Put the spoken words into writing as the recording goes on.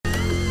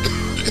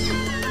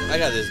I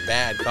got this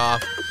bad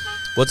cough.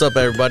 What's up,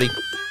 everybody?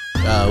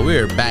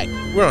 We're back.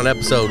 We're on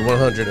episode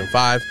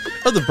 105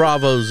 of the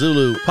Bravo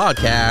Zulu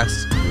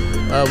podcast.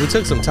 We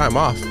took some time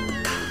off.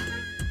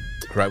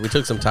 Right, we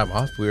took some time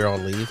off. We were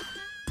on leave.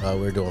 We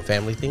were doing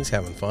family things,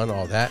 having fun,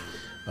 all that.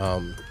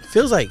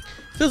 Feels like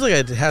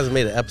it hasn't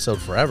made an episode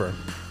forever.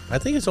 I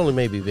think it's only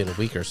maybe been a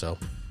week or so.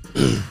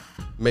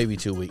 Maybe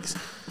 2 weeks.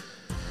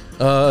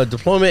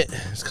 Deployment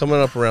is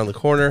coming up around the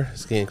corner.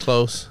 It's getting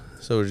close.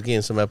 So we're just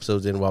getting some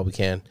episodes in while we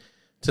can.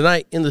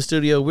 Tonight in the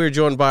studio, we're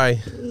joined by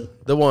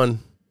the one,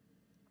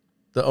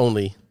 the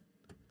only.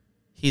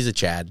 He's a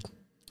Chad.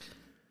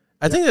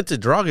 I think that's a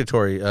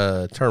derogatory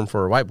term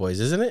for white boys,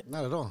 isn't it?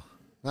 Not at all.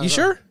 You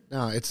sure?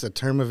 No, it's a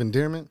term of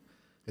endearment.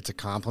 It's a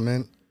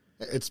compliment.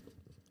 It's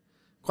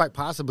quite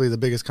possibly the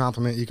biggest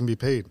compliment you can be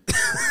paid.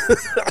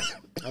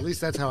 At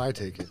least that's how I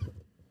take it.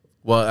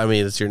 Well, I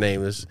mean, it's your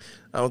name.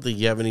 I don't think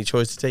you have any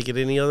choice to take it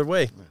any other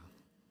way.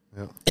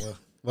 Yeah.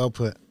 Well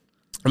put.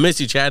 I miss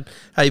you, Chad.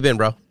 How you been,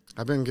 bro?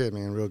 I've been good,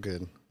 man. Real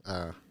good.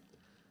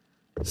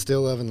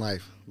 Still loving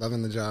life.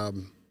 Loving the job.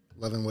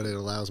 Loving what it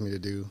allows me to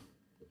do.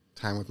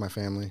 Time with my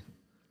family.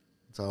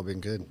 It's all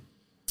been good.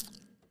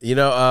 You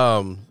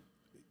know,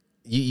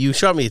 you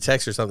shot me a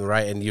text or something,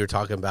 right? And you were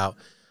talking about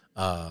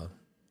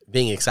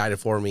being excited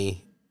for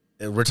me.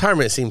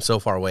 Retirement seems so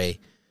far away,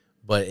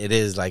 but it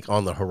is like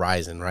on the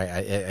horizon, right?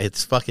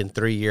 It's fucking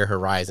 3-year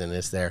horizon.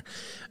 It's there.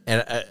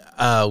 And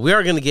we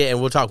are going to get, and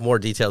we'll talk more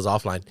details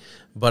offline,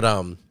 but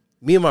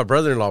me and my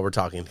brother-in-law were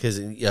talking because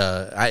you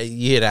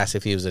had asked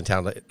if he was in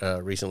town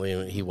recently,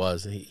 and he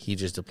was. He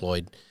just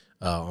deployed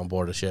on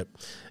board a ship.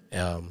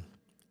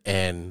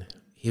 And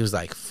he was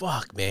like,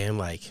 fuck, man,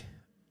 like,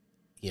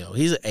 you know,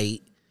 he's an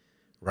 8,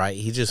 right?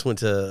 He just went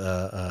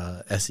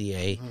to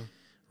SEA,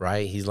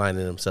 right? He's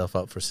lining himself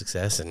up for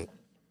success, and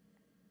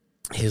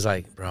he's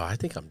like, bro, I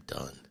think I'm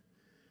done,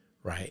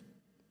 right?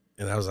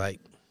 And I was like,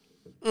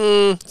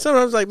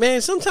 sometimes like,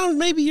 man, sometimes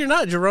maybe you're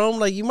not, Jerome.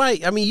 Like, you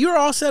might, I mean, you're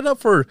all set up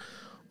for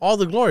all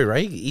the glory,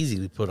 right? You could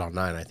easily put on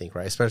 9, I think,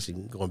 right? Especially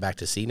going back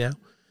to sea now.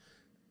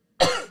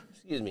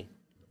 Excuse me.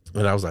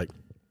 And I was like,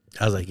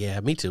 yeah,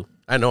 me too.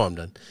 I know I'm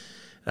done.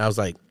 And I was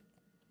like,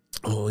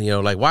 oh, you know,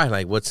 like, why?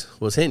 Like, what's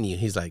hitting you?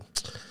 He's like,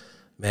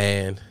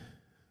 man,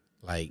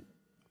 like,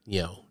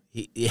 you know,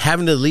 he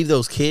having to leave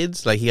those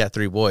kids, like, he got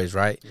 3 boys,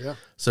 right? Yeah.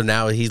 So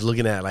now he's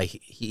looking at, like,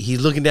 he's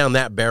looking down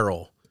that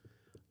barrel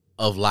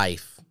of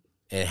life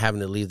and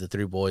having to leave the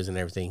 3 boys and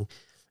everything.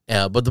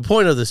 But the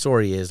point of the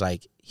story is,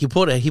 like, he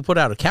put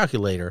out a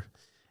calculator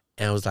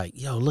and I was like,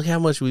 yo, look how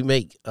much we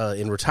make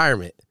in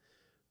retirement.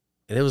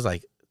 And it was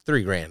like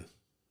 $3,000,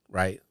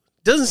 right?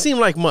 Doesn't seem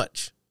like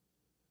much,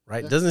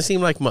 right? Yeah. Doesn't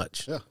seem like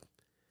much. Yeah.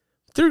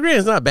 $3,000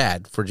 is not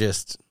bad for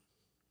just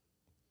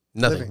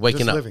nothing,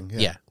 waking up.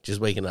 Yeah,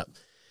 just waking up.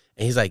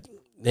 And he's like,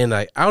 then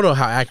like, I don't know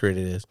how accurate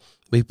it is,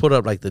 but he put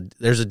up like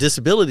there's a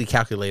disability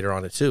calculator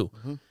on it too.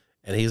 Mm-hmm.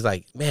 And he's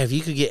like, man, if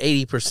you could get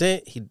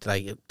 80%, he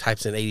like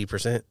types in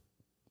 80%.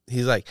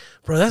 He's like,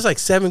 bro, that's like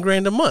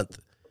 $7,000 a month.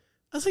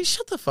 I was like,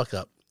 shut the fuck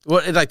up. Well,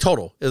 it's like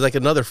total. It was like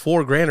another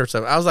 $4,000 or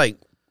something. I was like,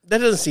 that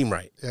doesn't seem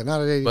right. Yeah, not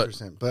at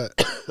 80%, but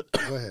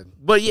go ahead.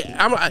 But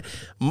yeah,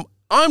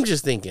 I'm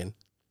just thinking,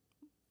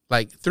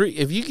 like,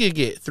 if you could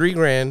get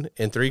 $3,000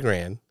 and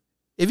 $3,000,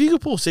 if you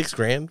could pull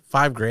 $6,000,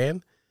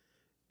 $5,000,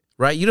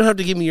 right? You don't have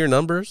to give me your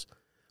numbers.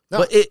 No,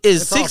 but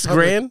is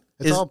 $6,000?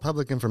 It's all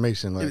public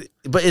information. Like,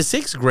 but is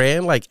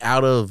 $6,000 like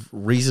out of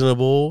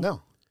reasonable?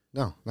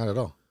 No, not at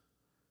all.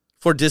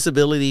 For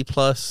disability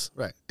plus,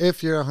 right?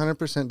 If you're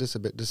 100%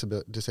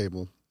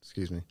 disabled,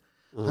 excuse me,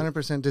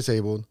 100%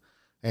 disabled,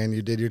 and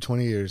you did your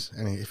 20 years,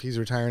 and if he's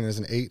retiring as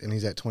an 8 and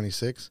he's at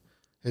 26,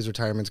 his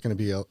retirement's going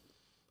to be,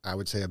 I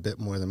would say, a bit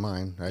more than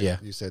mine, right? Yeah.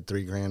 You said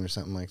 $3,000 or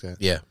something like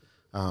that. Yeah.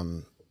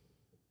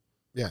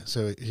 Yeah.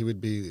 So he would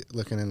be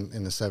looking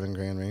in the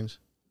 $7,000 range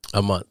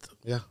a month.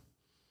 Yeah.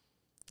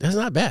 That's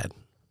not bad.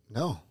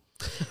 No.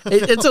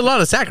 It's a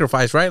lot of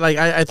sacrifice, right? Like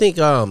I think,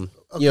 okay.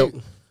 You know.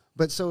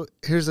 But so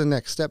here's the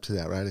next step to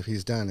that, right? If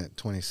he's done at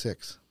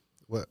 26,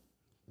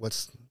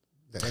 what's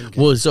the end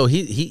game? Well, so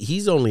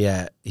he'll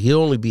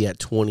only be at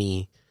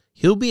 20.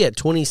 He'll be at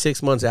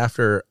 26 months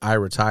after I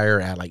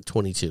retire at like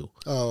 22.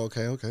 Oh,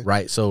 okay.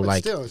 Right. So but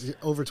like still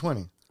over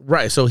 20.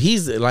 Right. So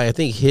he's like, I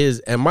think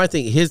his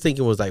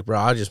thinking was like, bro,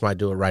 I just might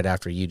do it right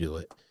after you do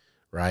it.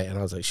 Right. And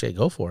I was like, shit,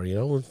 go for it. You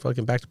know, we're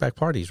fucking back-to-back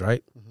parties.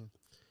 Right. Mm-hmm.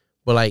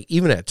 But like,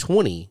 even at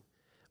 20,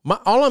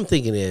 all I'm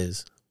thinking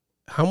is,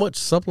 how much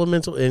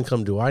supplemental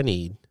income do I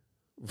need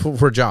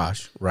for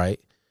Josh, right,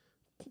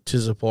 to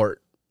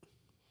support,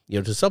 you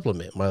know, to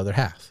supplement my other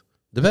half,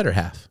 the better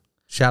half.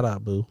 Shout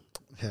out, boo.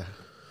 Yeah.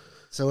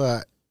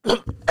 So,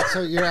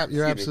 so you're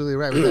absolutely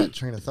right with that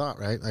train of thought,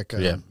 right? Like,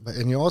 yeah. But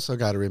and you also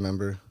got to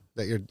remember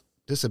that your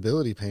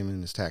disability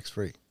payment is tax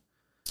free.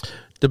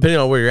 Depending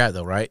on where you're at,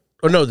 though, right?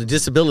 Or no, the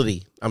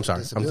disability. I'm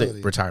sorry, I'm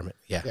thinking retirement.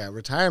 Yeah. Yeah,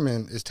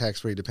 retirement is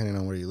tax free depending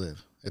on where you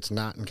live. It's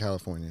not in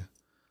California.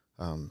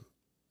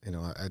 You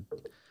know,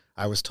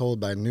 I was told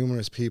by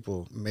numerous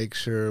people, make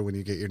sure when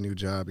you get your new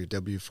job, your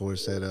W-4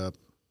 set up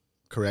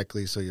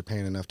correctly so you're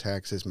paying enough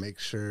taxes. Make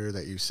sure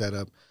that you set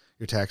up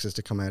your taxes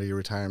to come out of your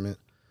retirement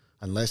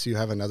unless you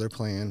have another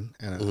plan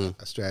and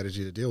a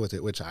strategy to deal with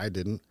it, which I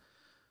didn't.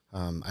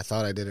 I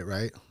thought I did it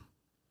right.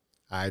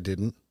 I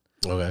didn't.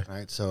 Okay.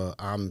 Right. So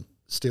I'm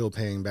still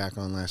paying back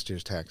on last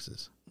year's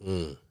taxes.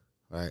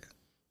 Right.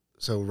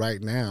 So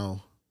right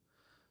now,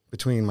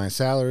 between my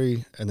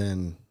salary and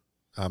then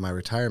my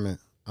retirement,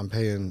 I'm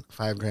paying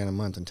 $5,000 a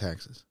month in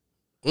taxes.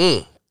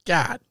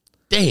 God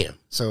damn.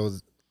 So,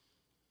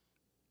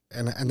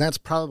 and that's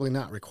probably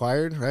not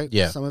required, right?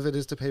 Yeah. Some of it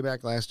is to pay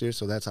back last year,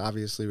 so that's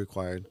obviously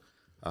required.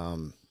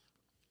 And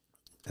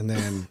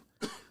then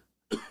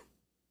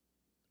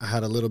I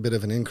had a little bit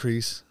of an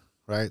increase,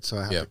 right? So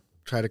I have to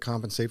try to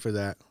compensate for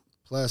that.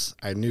 Plus,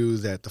 I knew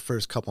that the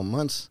first couple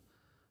months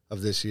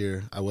of this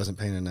year, I wasn't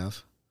paying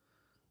enough.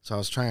 So I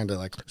was trying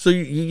to So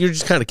you're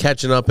just kind of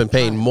catching up and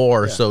paying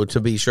more. Yeah. So to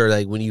be sure,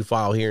 like when you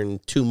file here in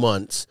 2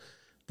 months,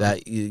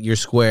 that you're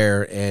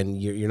square and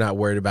you're not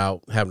worried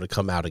about having to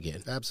come out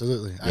again.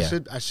 Absolutely. Yeah.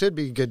 I should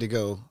be good to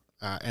go,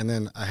 and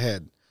then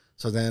ahead.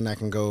 So then I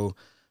can go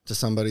to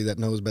somebody that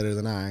knows better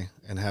than I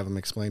and have them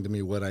explain to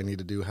me what I need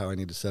to do, how I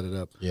need to set it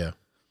up. Yeah.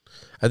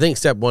 I think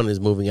step one is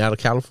moving out of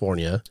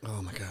California.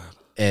 Oh my God.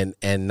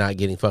 And not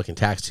getting fucking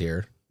taxed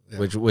here,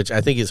 which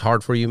I think is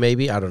hard for you.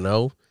 Maybe, I don't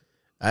know.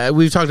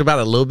 We've talked about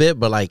it a little bit,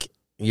 but like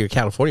you're a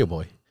California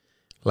boy,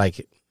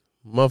 like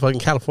motherfucking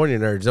California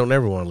nerds don't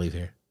ever want to leave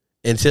here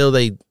until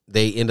they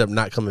end up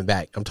not coming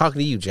back. I'm talking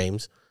to you,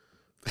 James.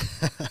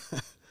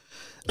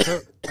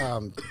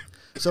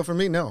 So for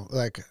me, no,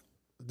 like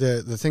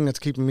the thing that's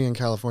keeping me in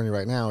California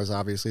right now is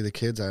obviously the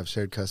kids. I have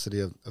shared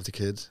custody of the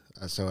kids.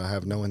 So I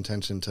have no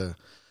intention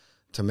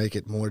to make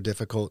it more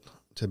difficult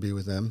to be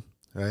with them.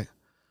 Right.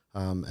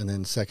 And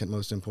then second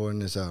most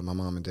important is my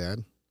mom and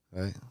dad.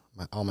 Right.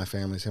 All my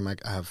family's here.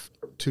 I have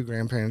 2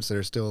 grandparents that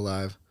are still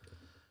alive.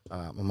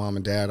 My mom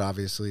and dad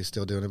obviously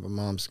still doing it, but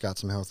mom's got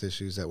some health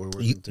issues that we're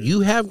working through. You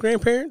have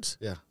grandparents?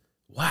 Yeah.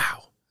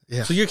 Wow.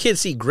 Yeah. So your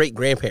kids see great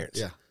grandparents?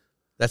 Yeah.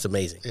 That's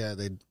amazing. Yeah,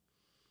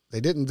 they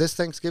didn't this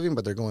Thanksgiving,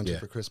 but they're going to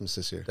for Christmas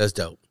this year. That's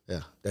dope.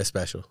 Yeah. That's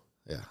special.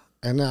 Yeah.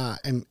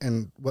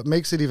 And what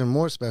makes it even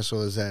more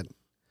special is that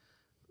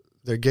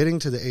they're getting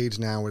to the age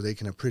now where they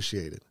can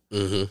appreciate it.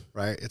 Mm-hmm.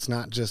 Right? It's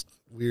not just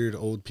weird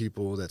old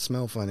people that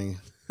smell funny.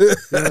 You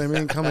know what I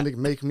mean? Coming to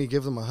make me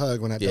give them a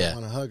hug when I don't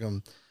want to hug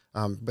them.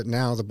 But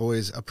now the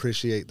boys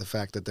appreciate the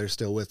fact that they're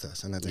still with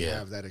us and that they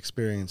have that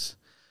experience,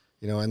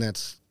 and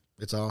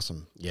it's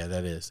awesome. Yeah,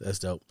 that's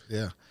dope.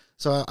 Yeah.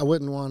 So I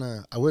wouldn't want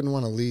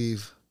to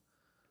leave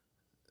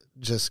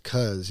just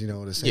cause,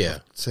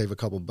 to save a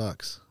couple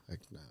bucks. Like,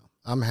 no,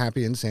 I'm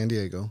happy in San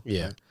Diego.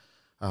 Yeah.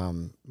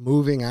 Right?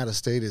 Moving out of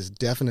state is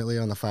definitely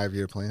on the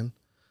 5-year plan.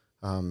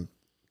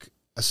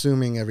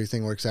 Assuming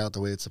everything works out the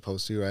way it's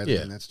supposed to, right? Yeah.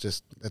 And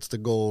that's the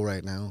goal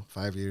right now,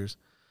 5 years.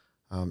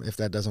 If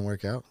that doesn't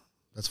work out,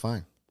 that's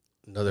fine.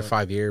 Another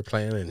 5-year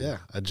plan and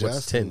adjust.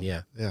 What's 10?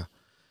 Yeah.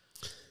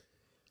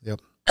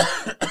 Yep.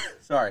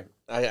 Sorry,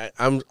 I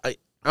don't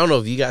know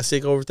if you got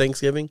sick over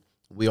Thanksgiving.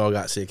 We all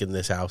got sick in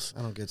this house.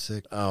 I don't get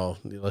sick. Oh,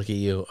 lucky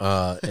you.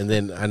 And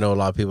then I know a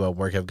lot of people at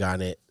work have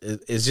gotten it.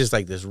 It's just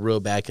like this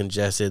real bad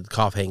congested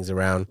cough hangs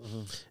around.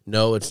 Mm-hmm.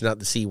 No, it's not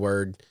the C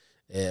word,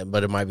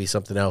 but it might be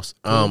something else.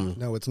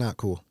 No, it's not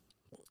cool.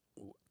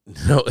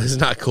 No, it's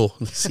not cool.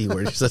 The C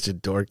word. You're such a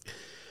dork.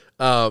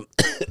 It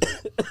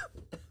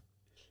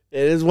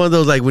is one of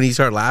those, like, when you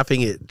start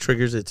laughing, it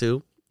triggers it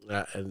too.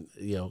 And,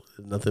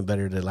 nothing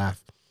better to laugh.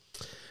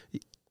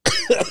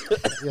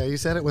 Yeah, you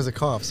said it was a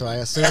cough, so I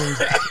assumed.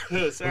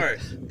 Sorry.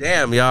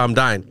 Damn, y'all, I'm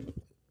dying.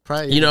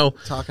 Probably,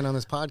 talking on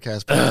this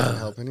podcast probably doesn't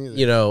help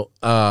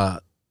either.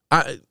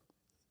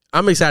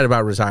 I'm excited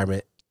about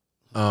retirement.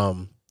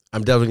 I'm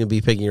definitely going to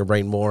be picking your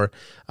brain more.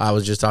 I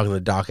was just talking to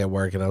Doc at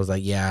work, and I was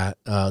like,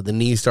 the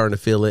knee's starting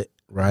to feel it,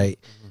 right?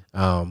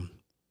 Mm-hmm.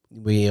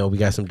 We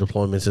got some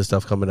deployments and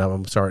stuff coming up.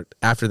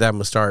 After that, I'm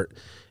gonna start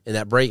in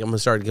that break. I'm gonna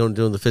start doing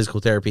the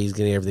physical therapies,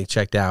 getting everything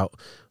checked out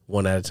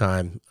one at a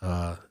time,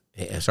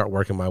 and start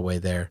working my way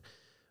there.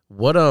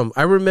 What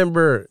I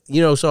remember,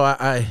 so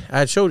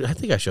I showed. I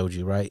think I showed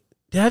you, right?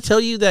 Did I tell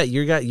you that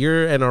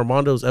your and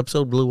Armando's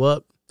episode blew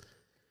up?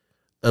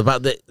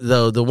 About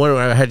the one where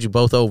I had you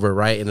both over,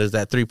 right? And there's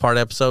that 3-part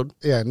episode.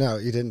 Yeah, no,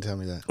 you didn't tell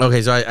me that.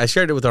 Okay, so I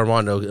shared it with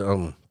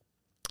Armando.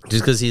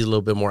 Just because he's a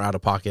little bit more out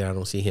of pocket, I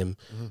don't see him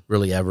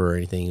really ever or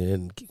anything,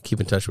 and keep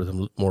in touch with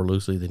him more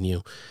loosely than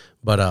you.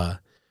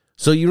 But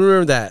so you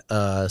remember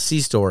that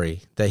sea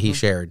story that he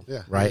shared,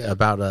 right? Yeah.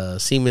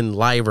 About semen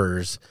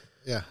livers,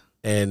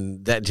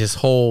 and that just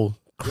whole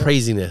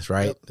craziness,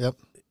 right? Yep.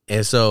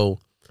 And so,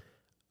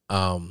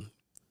 on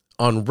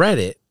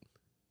Reddit,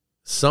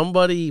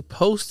 someone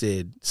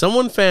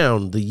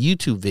found the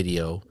YouTube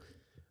video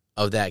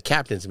of that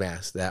captain's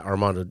mask that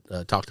Armando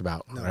talked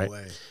about, right? No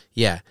way.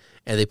 Yeah.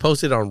 And they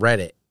posted on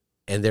Reddit,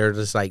 and they're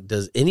just like,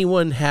 does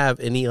anyone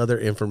have any other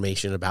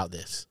information about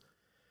this?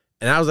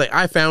 And I was like,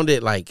 I found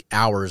it like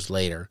hours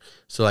later.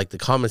 So like the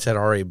comments had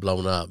already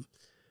blown up.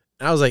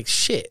 And I was like,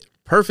 shit,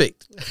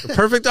 perfect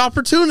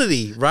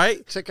opportunity,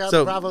 right? Check out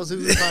the Bravo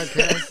Zulu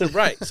podcast.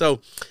 Right.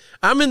 So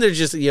I'm in there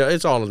just,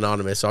 it's all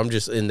anonymous, so I'm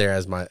just in there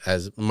as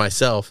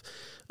myself.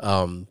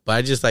 But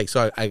I just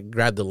I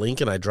grabbed the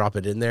link and I drop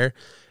it in there,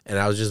 and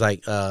I was just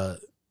like,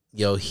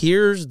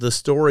 here's the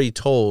story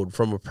told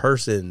from a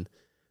person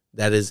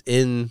that is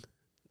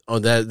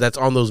that's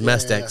on those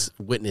mess decks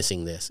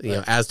witnessing this,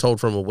 as told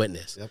from a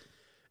witness. Yep.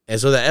 And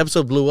so that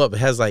episode blew up. It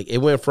has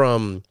it went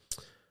from,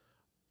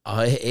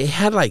 it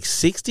had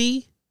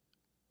 60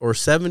 or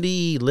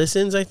 70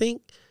 listens, I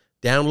think,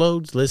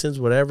 downloads, listens,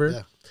 whatever.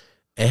 Yeah.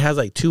 It has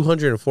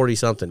 240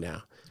 something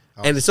now.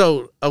 Oh. And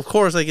so, of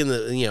course, in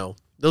the,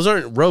 those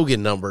aren't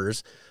Rogan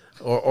numbers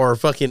or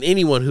fucking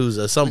anyone who's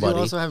a somebody. But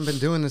you also haven't been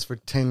doing this for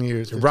 10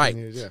 years. Right.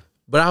 Years, yeah.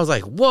 But I was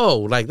like,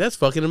 whoa, that's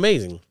fucking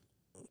amazing.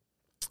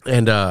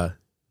 And,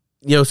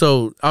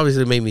 so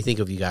obviously it made me think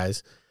of you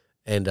guys.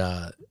 And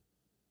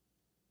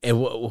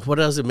what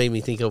else it made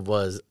me think of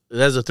was,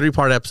 there's a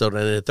 3-part episode.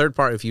 And in the third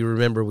part, if you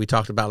remember, we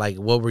talked about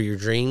what were your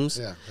dreams?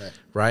 Yeah.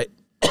 Right.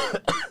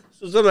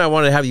 So something I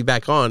wanted to have you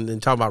back on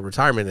and talk about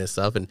retirement and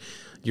stuff and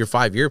your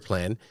 5-year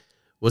plan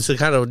was to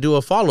kind of do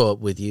a follow-up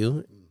with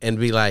you and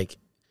be like,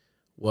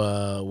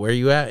 well, where are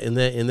you at in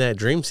that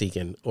dream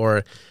seeking?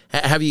 Or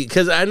have you,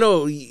 because I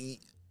know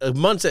a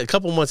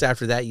couple months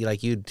after that,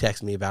 you'd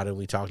text me about it and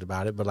we talked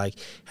about it, but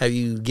have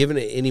you given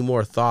it any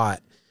more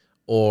thought,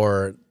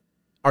 or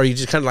are you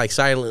just kind of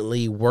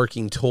silently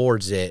working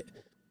towards it?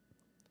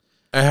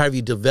 Or have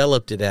you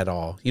developed it at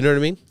all? You know what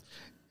I mean?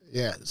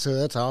 Yeah. So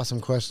that's an awesome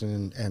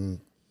question. And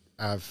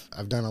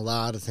I've done a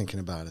lot of thinking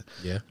about it.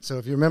 Yeah. So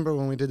if you remember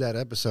when we did that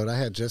episode, I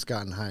had just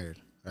gotten hired,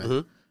 right?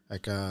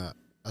 Mm-hmm. I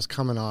was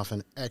coming off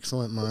an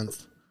excellent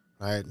month,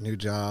 right? New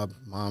job.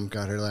 Mom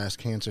got her last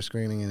cancer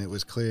screening and it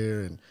was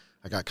clear, and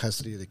I got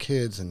custody of the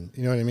kids, and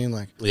you know what I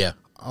mean? Yeah.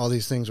 All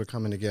these things were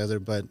coming together.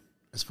 But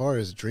as far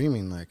as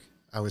dreaming,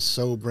 I was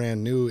so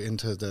brand new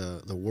into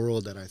the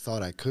world that I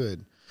thought I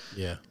could.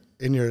 Yeah.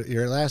 In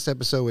your last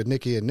episode with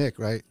Nikki and Nick,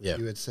 right? Yeah.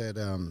 You had said,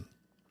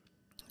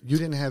 you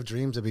didn't have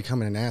dreams of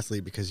becoming an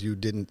athlete because you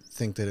didn't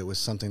think that it was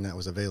something that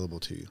was available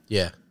to you.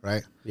 Yeah.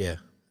 Right? Yeah.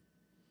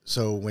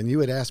 So when you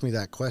had asked me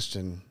that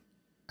question,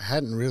 I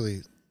hadn't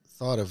really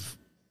thought of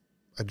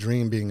a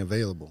dream being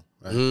available.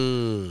 Right?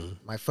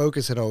 My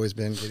focus had always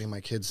been getting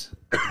my kids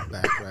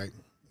back, right?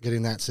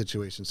 Getting that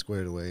situation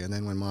squared away. And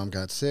then when Mom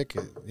got sick,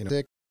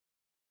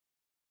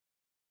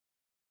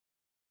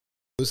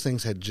 those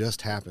things had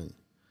just happened.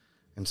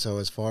 And so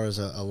as far as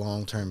a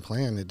long-term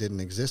plan, it didn't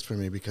exist for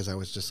me because I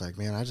was just like,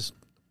 man, I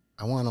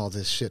want all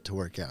this shit to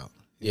work out.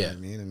 You know what I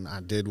mean? And I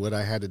did what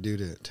I had to do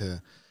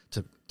to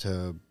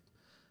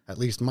at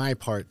least my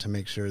part to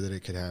make sure that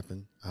it could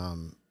happen.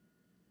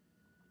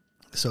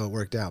 So it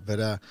worked out.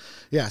 But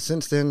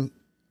since then,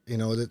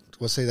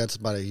 we'll say that's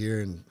about a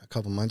year and a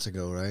couple months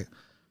ago, right?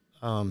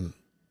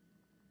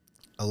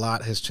 A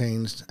lot has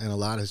changed, and a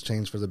lot has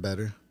changed for the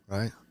better,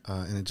 right?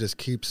 And it just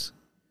keeps,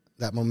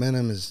 that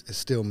momentum is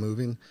still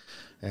moving,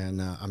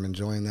 and I'm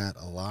enjoying that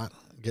a lot.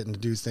 Getting to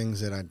do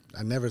things that I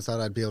never thought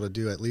I'd be able to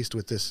do, at least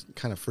with this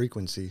kind of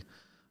frequency.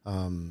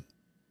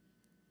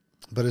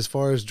 But as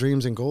far as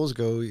dreams and goals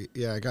go,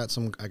 I got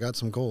some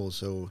goals.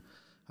 So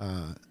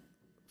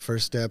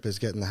first step is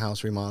getting the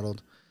house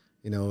remodeled,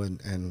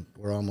 and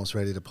we're almost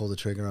ready to pull the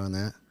trigger on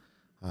that.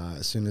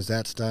 As soon as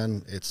that's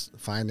done, it's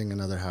finding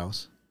another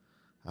house.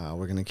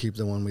 We're going to keep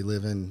the one we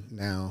live in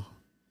now.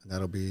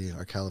 That'll be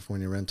our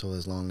California rental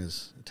as long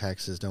as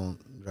taxes don't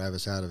drive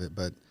us out of it.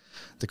 But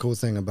the cool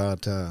thing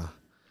about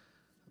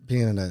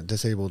being a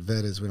disabled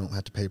vet is we don't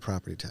have to pay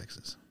property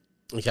taxes.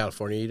 In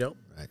California, you don't?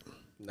 Right.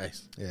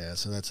 Nice. Yeah,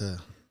 so that's a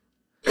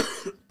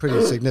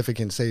pretty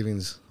significant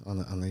savings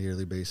on the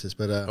yearly basis.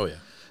 But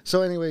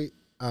so anyway,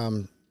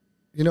 and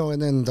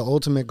then the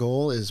ultimate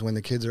goal is when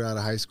the kids are out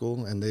of high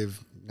school and they've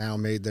now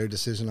made their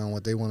decision on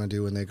what they want to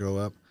do when they grow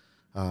up.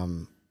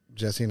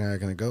 Jesse and I are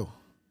going to go,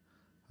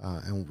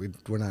 and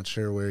we're not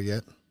sure where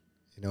yet.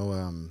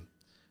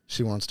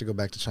 She wants to go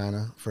back to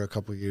China for a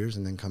couple of years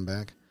and then come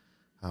back.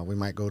 We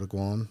might go to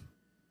Guam,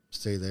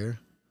 stay there.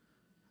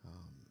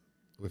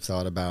 We've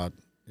thought about,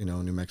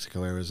 New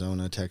Mexico,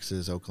 Arizona,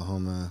 Texas,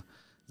 Oklahoma,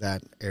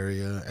 that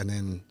area, and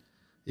then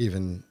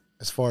even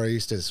as far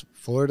east as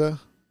Florida,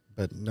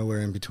 but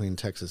nowhere in between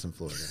Texas and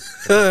Florida.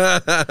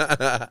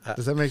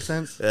 Does that make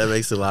sense? That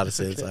makes a lot of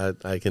sense.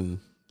 I can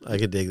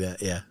dig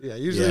that. Yeah. Yeah.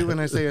 Usually when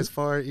I say as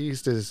far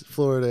east as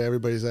Florida,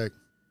 everybody's like,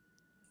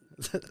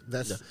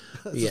 that's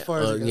as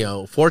far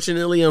as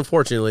fortunately,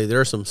 unfortunately,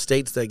 there are some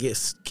states that get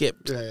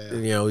skipped.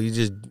 Yeah. You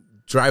just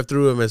drive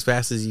through them as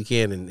fast as you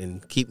can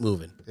and keep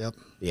moving. Yep.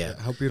 Yeah.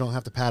 I hope you don't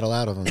have to paddle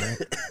out of them,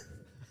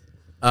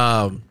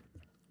 right?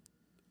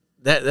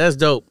 That's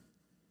dope.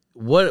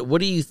 What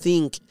do you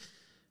think?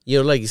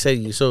 Like you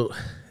said, so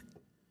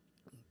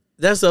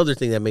that's the other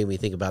thing that made me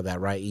think about that,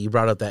 right? You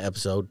brought up that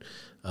episode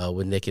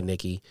with Nick and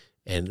Nikki,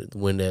 And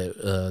when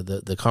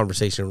the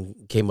conversation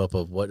came up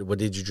of what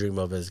did you dream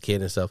of as a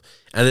kid and stuff,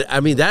 and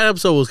I mean that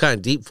episode was kind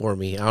of deep for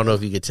me. I don't know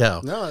if you could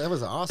tell. No, that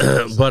was awesome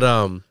episode. But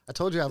I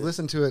told you I've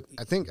listened to it.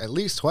 I think at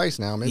least twice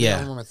now. Maybe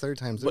I'm on my third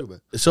time through.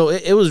 But so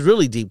it was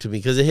really deep to me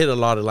because it hit a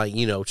lot of like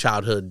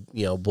childhood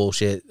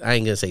bullshit. I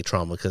ain't gonna say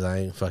trauma because I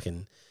ain't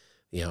fucking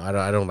I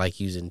don't like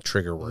using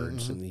trigger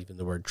words and even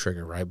the word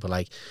trigger, right? But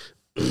like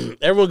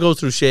everyone goes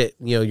through shit,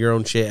 your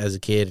own shit as a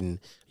kid, and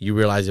you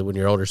realize it when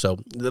you're older. So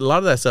a lot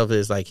of that stuff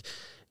is like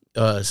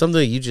something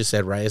that you just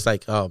said, right? It's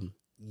like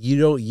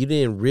you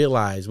didn't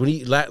realize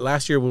when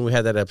last year when we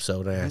had that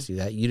episode, I asked you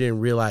that you didn't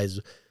realize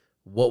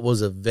what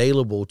was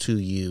available to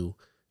you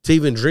to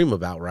even dream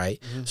about, right?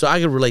 So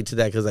I can relate to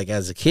that because like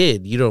as a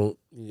kid, you don't,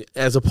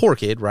 as a poor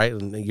kid, right?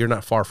 And you're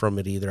not far from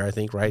it either, I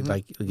think, right?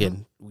 Like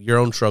again, your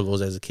own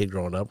struggles as a kid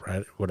growing up,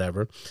 right?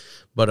 Whatever,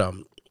 but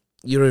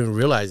you don't even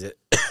realize it.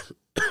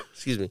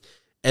 Excuse me.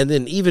 And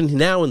then even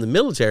now in the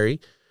military,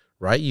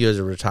 right? You as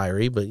a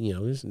retiree, but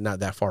it's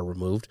not that far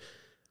removed.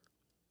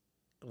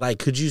 Like,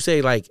 could you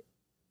say like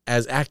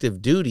as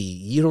active duty,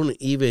 you don't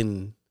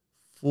even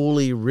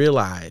fully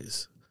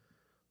realize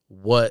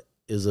what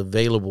is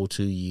available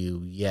to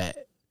you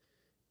yet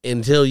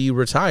until you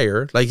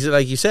retire. Like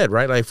you said,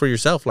 right? Like for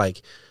yourself,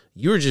 like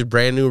you were just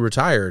brand new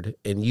retired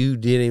and you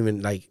didn't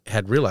even like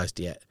had realized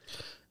yet.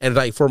 And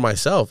like for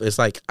myself, it's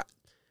like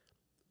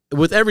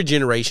with every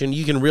generation,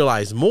 you can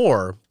realize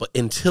more, but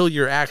until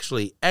you're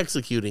actually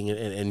executing it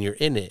and you're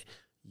in it,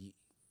 you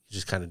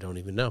just kind of don't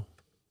even know.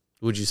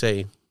 Would you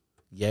say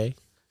yay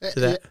to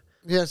that?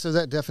 Yeah, so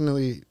that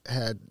definitely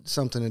had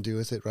something to do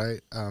with it,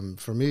 right?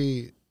 For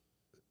me,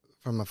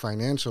 from a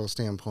financial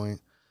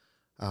standpoint,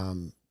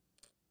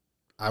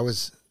 I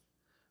was,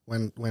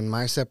 when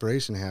my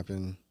separation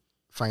happened,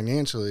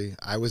 financially,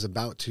 I was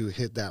about to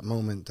hit that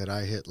moment that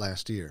I hit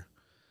last year.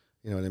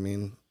 You know what I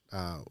mean?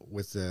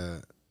 With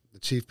the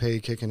chief pay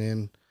kicking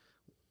in,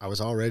 I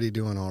was already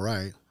doing all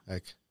right.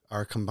 Like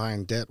our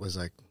combined debt was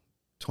like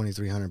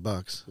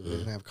 $2,300. We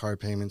didn't have car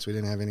payments. We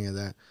didn't have any of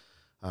that.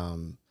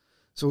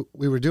 So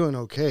we were doing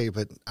okay,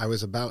 but I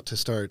was about to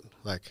start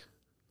like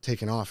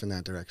taking off in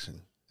that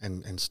direction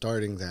and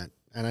starting that.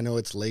 And I know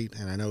it's late,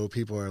 and I know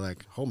people are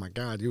like, "Oh my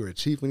God, you were a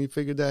chief when you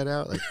figured that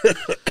out." Like,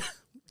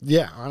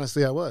 yeah,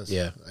 honestly, I was.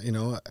 Yeah,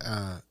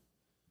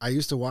 I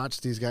used to watch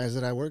these guys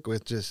that I work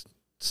with just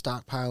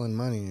stockpiling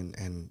money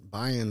and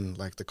buying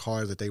like the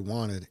car that they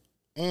wanted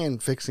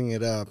and fixing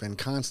it up and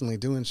constantly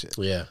doing shit.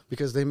 Yeah,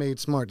 because they made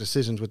smart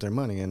decisions with their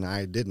money, and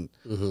I didn't.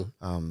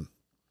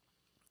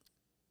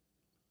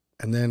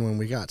 And then when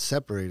we got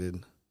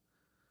separated,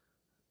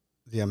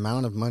 the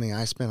amount of money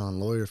I spent on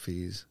lawyer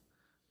fees,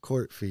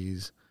 court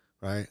fees,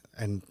 right,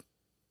 and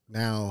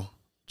now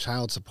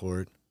child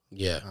support.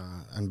 Yeah.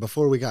 And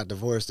before we got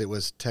divorced, it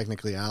was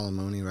technically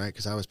alimony, right,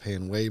 because I was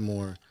paying way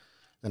more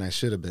than I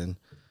should have been.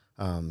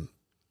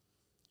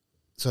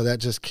 So that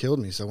just killed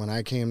me. So when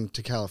I came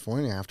to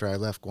California after I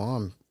left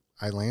Guam,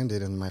 I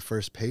landed and my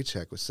first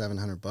paycheck was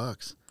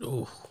 $700.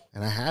 Ooh.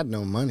 And I had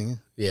no money.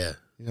 Yeah.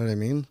 You know what I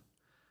mean?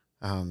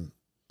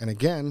 And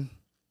again,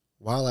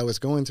 while I was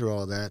going through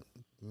all that,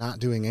 not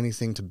doing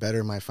anything to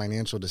better my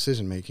financial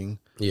decision making.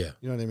 Yeah.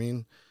 You know what I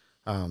mean?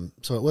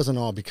 So it wasn't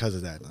all because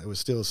of that. It was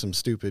still some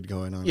stupid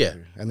going on. Yeah.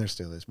 There, and there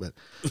still is, but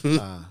you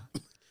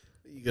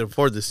can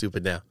afford the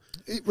stupid now.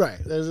 Right.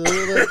 There's a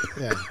little bit,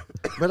 yeah.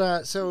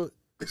 But so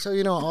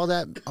all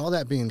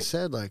that being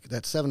said, like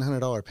that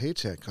 $700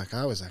 paycheck, like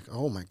I was like,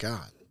 oh my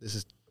God, this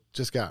is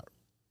just got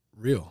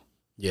real.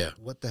 Yeah.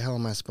 What the hell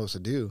am I supposed to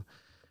do?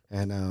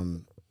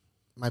 And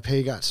my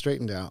pay got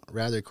straightened out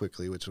rather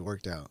quickly, which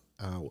worked out.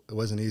 It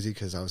wasn't easy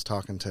because I was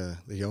talking to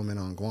the yeoman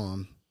on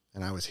Guam,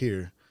 and I was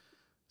here.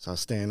 So I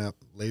was staying up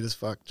late as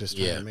fuck just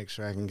trying to make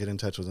sure I can get in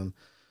touch with them.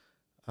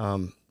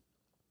 And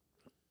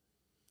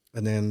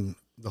then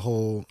the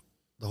whole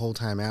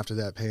time after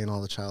that, paying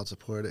all the child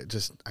support,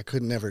 I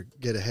could never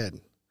get ahead.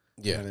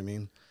 Yeah. You know what I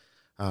mean?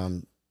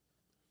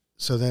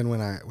 So then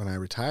when I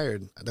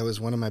retired, that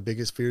was one of my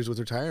biggest fears with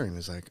retiring.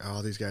 Is like,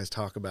 all these guys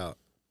talk about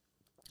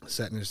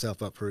setting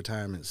yourself up for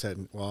retirement,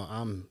 well,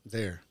 I'm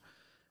there.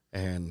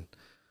 And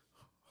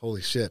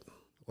holy shit,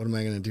 what am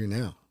I going to do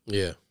now?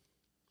 Yeah.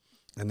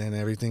 And then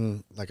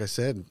everything, like I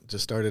said,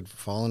 just started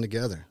falling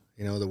together.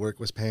 The work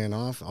was paying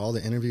off. All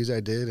the interviews I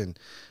did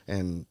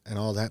and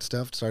all that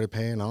stuff started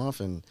paying off,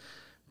 and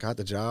got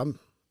the job,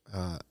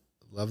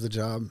 loved the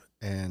job.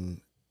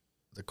 And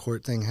the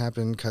court thing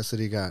happened.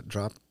 Custody got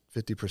dropped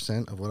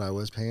 50% of what I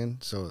was paying.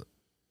 So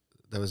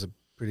that was a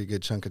pretty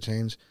good chunk of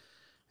change.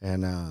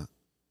 And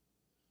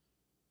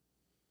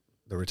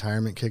the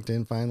retirement kicked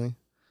in finally.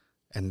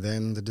 And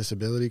then the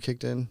disability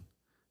kicked in.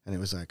 And it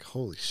was like,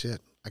 holy shit,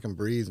 I can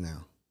breathe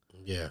now.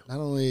 Yeah. Not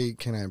only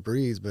can I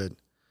breathe, but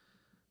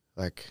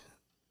like,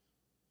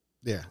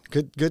 yeah,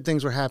 good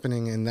things were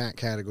happening in that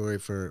category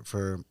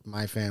for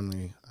my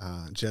family.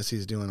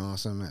 Jesse's doing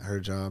awesome at her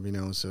job,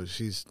 so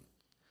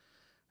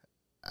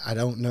I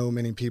don't know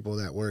many people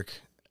that work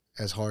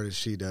as hard as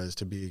she does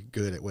to be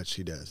good at what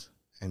she does.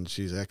 And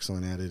she's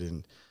excellent at it.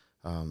 And,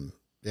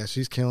 yeah,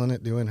 she's killing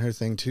it, doing her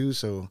thing too.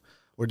 So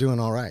we're doing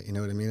all right. You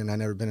know what I mean? And I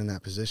never been in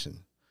that position.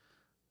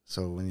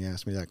 So when you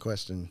ask me that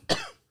question,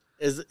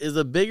 is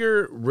a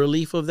bigger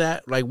relief of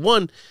that, like,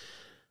 one,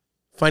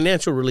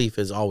 financial relief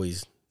is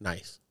always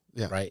nice.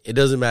 Yeah. Right. It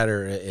doesn't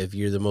matter if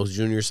you're the most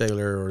junior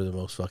sailor or the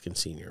most fucking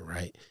senior.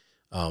 Right.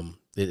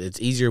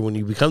 It's easier when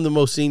you become the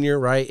most senior.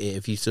 Right.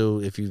 If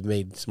you've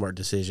made smart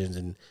decisions,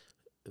 and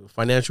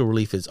financial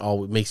relief is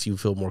all makes you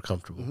feel more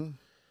comfortable. Mm-hmm.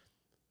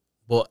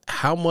 But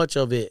how much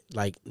of it,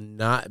 like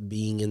not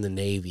being in the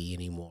Navy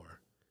anymore,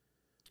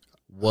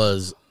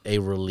 was a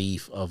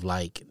relief of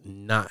like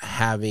not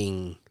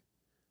having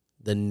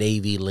the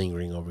Navy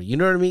lingering over? You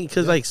know what I mean?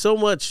 Because like so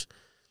much,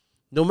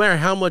 no matter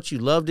how much you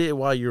loved it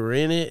while you were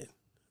in it,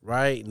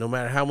 right? No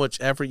matter how much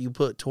effort you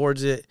put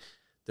towards it,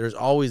 there's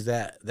always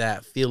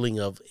that feeling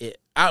of it.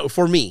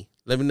 For me,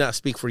 let me not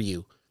speak for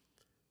you,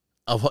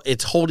 of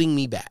it's holding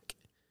me back,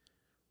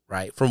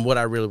 right, from what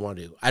I really want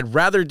to do. I'd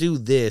rather do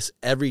this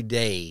every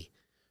day,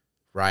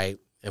 right,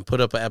 and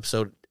put up an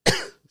episode,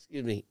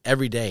 excuse me,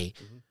 every day.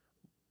 Mm-hmm.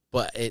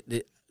 But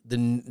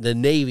the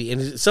Navy,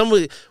 and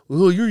somebody,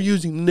 well, you're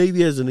using the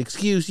Navy as an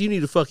excuse. You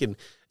need to fucking,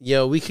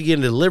 we could get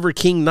into Liver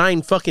King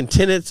 9 fucking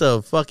tenets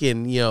of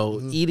fucking,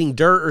 eating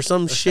dirt or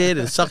some shit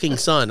and sucking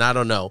sun. I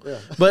don't know. Yeah.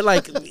 But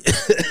like,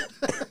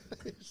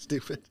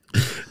 stupid.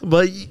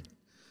 But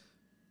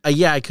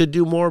yeah, I could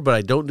do more, but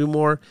I don't do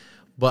more.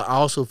 But I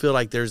also feel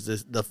like there's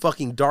the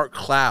fucking dark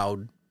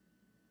cloud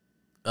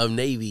of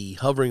Navy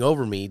hovering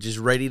over me, just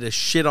ready to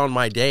shit on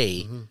my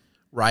day,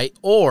 right?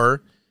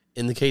 Or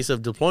in the case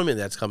of deployment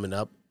that's coming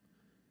up,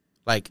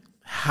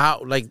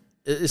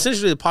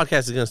 essentially the podcast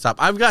is going to stop.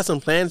 I've got some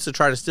plans to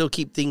try to still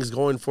keep things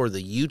going for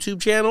the YouTube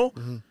channel,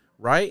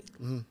 right?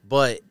 Mm-hmm.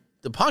 But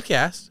the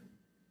podcast,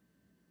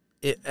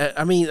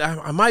 I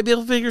might be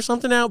able to figure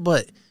something out,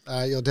 but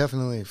you'll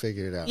definitely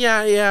figure it out.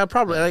 Yeah,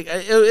 probably. Like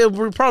it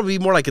would probably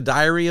be more like a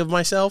diary of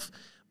myself.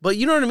 But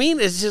you know what I mean?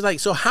 It's just like,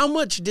 so how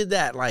much did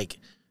that, like,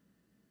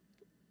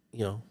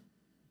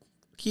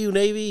 Q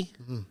Navy,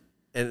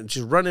 and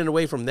just running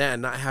away from that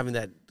and not having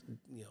that,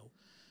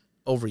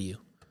 over you?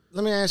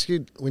 Let me ask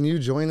you, when you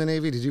joined the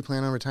Navy, did you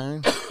plan on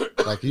retiring?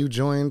 Like, you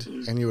joined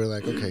and you were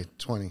like, okay,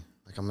 20.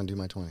 Like, I'm going to do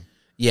my 20.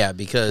 Yeah,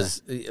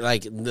 because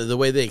like the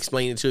way they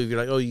explain it to you, you're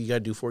like, oh, you got to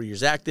do 4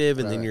 years active,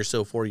 and then you're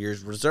still 4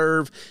 years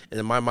reserve. And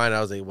in my mind,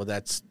 I was like, well,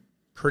 that's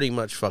pretty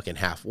much fucking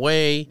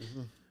halfway,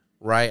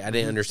 right? I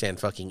didn't understand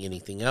fucking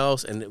anything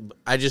else. And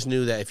I just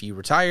knew that if you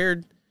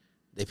retired,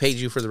 they paid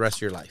you for the rest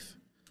of your life.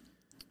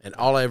 And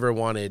all I ever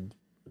wanted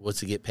was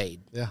to get paid.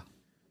 Yeah.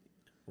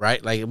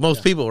 Right? Like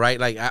most people, right?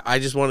 Like I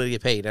just wanted to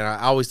get paid. And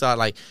I always thought,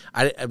 like,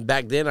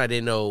 back then I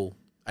didn't know,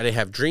 I didn't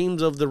have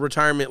dreams of the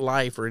retirement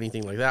life or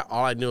anything like that.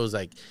 All I knew was,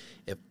 like,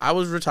 if I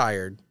was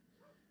retired,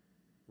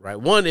 right,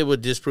 one, it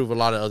would disprove a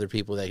lot of other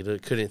people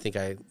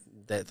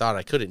that thought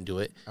I couldn't do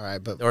it. All right,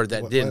 but or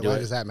that didn't do it. Why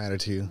does that matter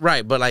to you?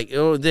 Right, but like,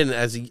 then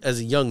as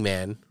a young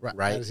man,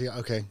 right?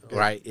 Okay, good.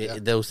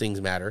 Right, those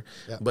things matter.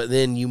 Yeah. But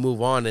then you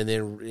move on, and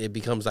then it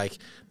becomes like,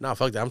 no,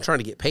 fuck that. I'm trying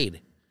to get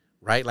paid,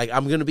 right? Like,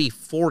 I'm gonna be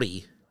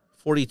 40,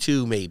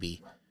 42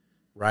 maybe,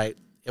 right?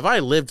 If I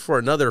lived for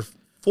another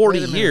 40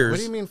 years, what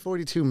do you mean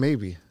 42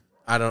 maybe?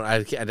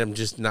 I'm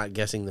just not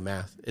guessing the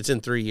math. It's in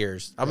 3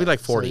 years. I'll be like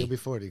 40. So you'll be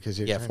 40 because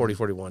you're 40,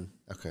 41.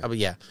 Okay. I'll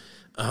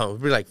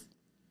be like,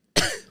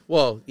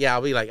 well, yeah,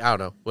 I'll be like, I don't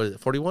know. What is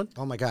it, 41?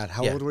 Oh, my God.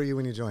 How old were you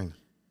when you joined?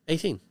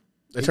 18.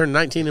 I turned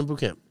 19 in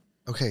boot camp.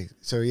 Okay,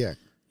 so yeah.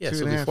 Yeah,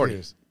 so it'll be 40.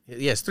 Years.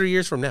 Yes, 3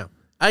 years from now.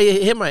 I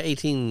hit my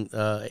 18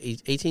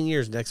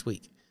 years next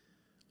week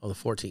on the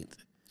 14th.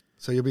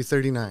 So you'll be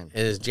 39.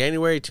 And it's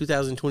January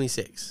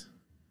 2026.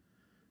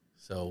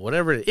 So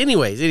whatever.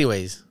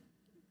 Anyways.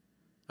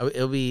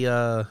 It'll be...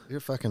 You're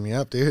fucking me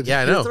up, dude.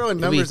 Yeah, I know. You're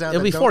throwing numbers out.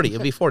 It'll be 40.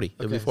 It'll be 40.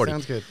 It'll okay, be 40.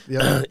 Sounds good.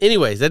 Yeah.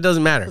 Anyways, that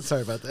doesn't matter.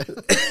 Sorry about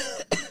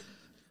that.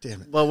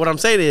 Damn it. Well, what I'm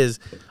saying is,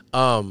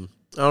 I don't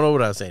know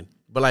what I was saying,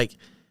 but like,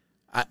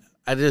 I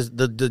just,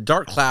 the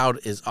dark cloud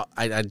is,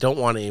 I don't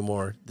want it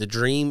anymore. The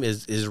dream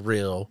is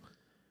real,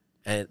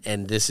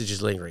 and this is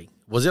just lingering.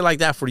 Was it like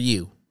that for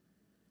you?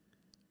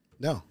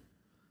 No.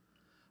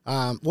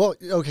 Well,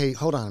 okay,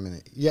 hold on a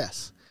minute.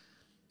 Yes.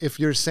 If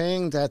you're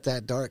saying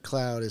that dark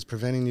cloud is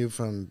preventing you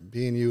from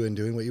being you and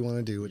doing what you want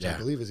to do, which I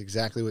believe is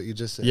exactly what you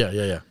just said.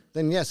 Yeah.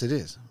 Then yes, it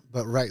is,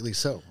 but rightly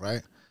so,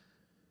 right?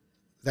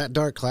 That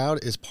dark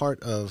cloud is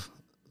part of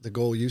the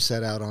goal you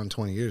set out on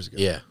 20 years ago.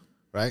 Yeah.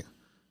 Right?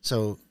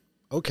 So,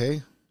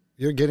 okay,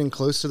 you're getting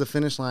close to the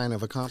finish line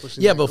of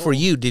accomplishing that but goal. For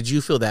you, did you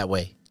feel that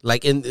way?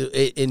 Like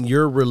in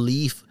your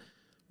relief,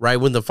 right,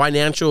 when the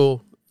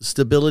financial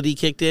stability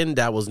kicked in,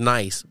 that was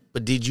nice.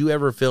 But did you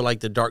ever feel like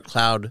the dark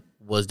cloud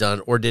was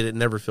done, or did it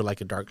never feel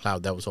like a dark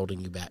cloud that was holding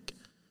you back?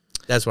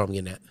 That's what I'm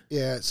getting at.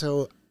 Yeah,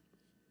 so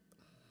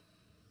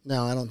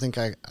no, I don't think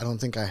I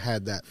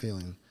had that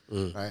feeling.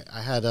 Right?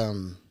 I had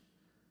a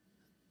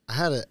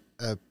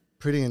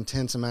pretty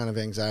intense amount of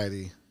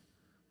anxiety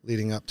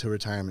leading up to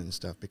retirement and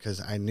stuff,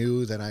 because I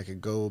knew that I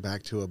could go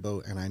back to a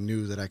boat, and I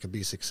knew that I could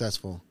be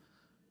successful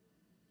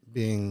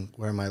being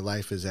where my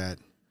life is at,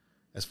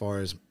 as far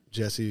as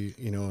Jesse,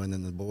 and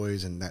then the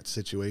boys and that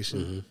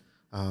situation.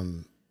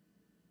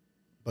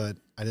 but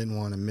I didn't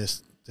want to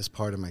miss this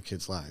part of my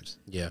kids' lives.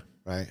 Yeah.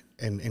 Right.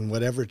 And in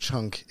whatever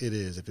chunk it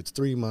is, if it's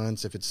 3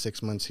 months, if it's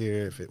 6 months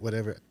here, if it,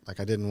 whatever, like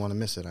I didn't want to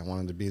miss it. I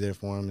wanted to be there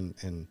for them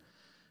and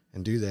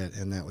do that.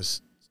 And that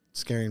was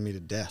scaring me to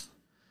death.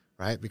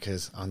 Right.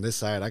 Because on this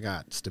side, I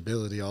got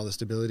stability, all the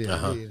stability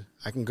I need.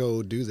 I can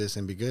go do this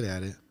and be good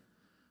at it.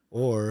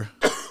 Or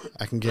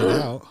I can get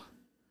out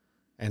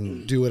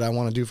and do what I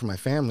want to do for my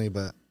family.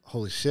 But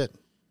holy shit,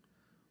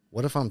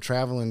 what if I'm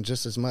traveling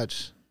just as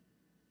much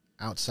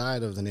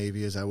outside of the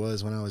Navy as I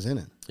was when I was in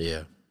it?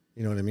 Yeah.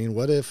 You know what I mean?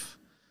 What if,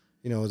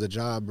 the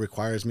job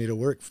requires me to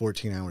work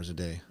 14 hours a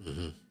day?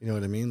 Mm-hmm. You know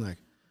what I mean? Like,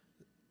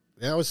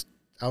 yeah,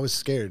 I was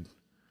scared.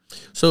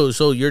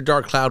 So your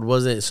dark cloud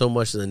wasn't so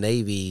much the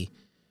Navy,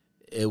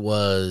 it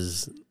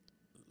was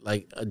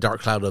like a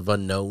dark cloud of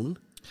unknown.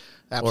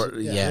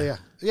 Absolutely. Yeah.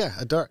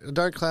 A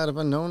dark cloud of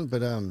unknown.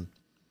 But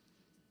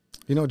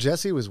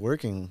Jessie was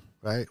working,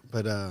 right?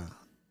 But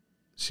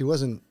she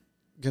wasn't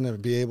gonna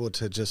be able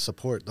to just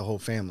support the whole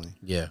family.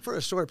 Yeah. For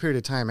a short period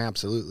of time,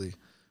 absolutely.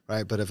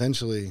 Right. But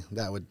eventually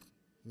that would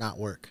not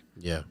work.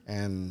 Yeah.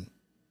 And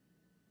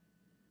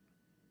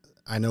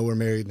I know we're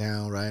married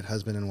now, right?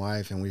 Husband and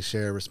wife, and we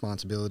share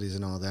responsibilities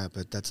and all that,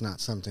 but that's not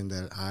something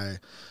that I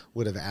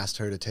would have asked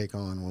her to take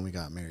on when we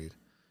got married.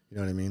 You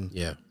know what I mean?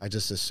 Yeah. I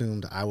just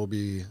assumed I will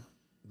be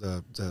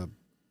the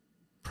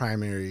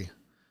primary,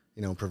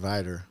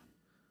 provider.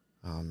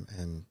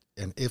 And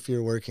if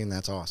you're working,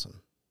 that's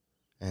awesome.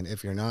 And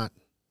if you're not,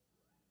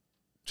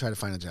 try to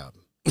find a job.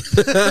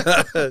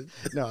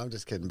 No, I'm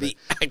just kidding. Be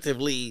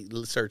actively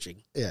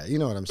searching. Yeah, you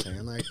know what I'm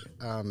saying. Like,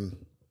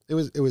 it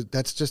was.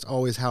 That's just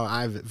always how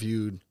I've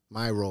viewed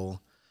my role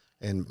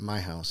in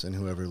my house and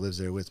whoever lives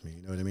there with me.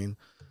 You know what I mean?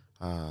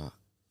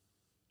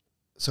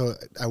 So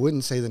I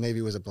wouldn't say the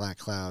Navy was a black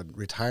cloud.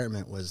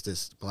 Retirement was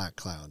this black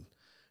cloud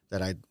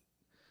that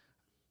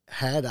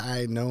had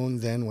I known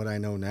then what I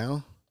know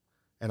now.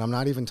 And I'm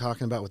not even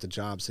talking about with the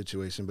job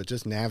situation, but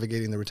just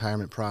navigating the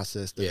retirement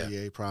process, the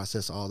VA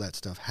process, all that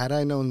stuff. Had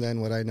I known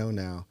then what I know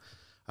now,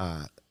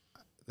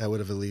 that would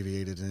have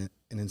alleviated an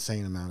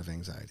insane amount of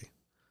anxiety.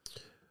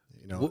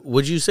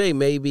 Would you say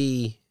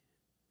maybe,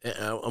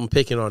 I'm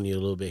picking on you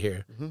a little bit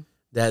here,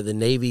 that the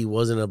Navy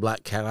wasn't a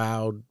black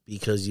cloud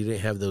because you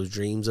didn't have those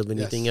dreams of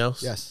anything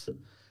else? Yes.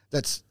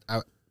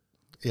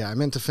 I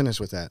meant to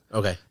finish with that.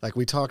 Okay. Like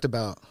we talked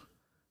about,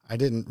 I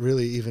didn't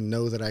really even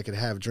know that I could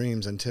have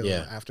dreams until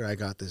after I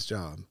got this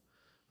job,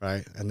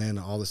 right? And then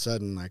all of a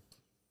sudden, like,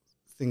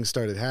 things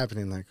started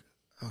happening, like,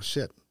 oh,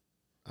 shit,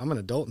 I'm an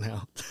adult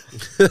now.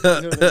 You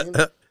know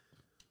what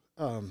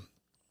I mean?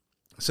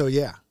 So,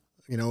 yeah,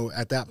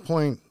 at that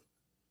point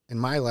in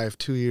my life,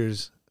 2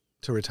 years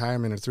to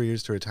retirement or 3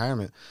 years to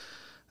retirement,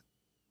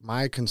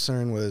 my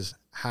concern was,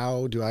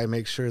 how do I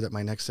make sure that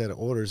my next set of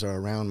orders are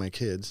around my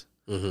kids,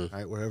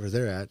 right, wherever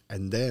they're at,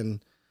 and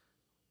then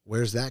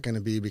where's that going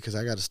to be? Because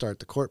I got to start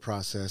the court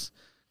process,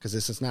 because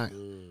this is not,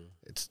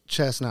 it's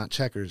chess, not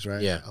checkers,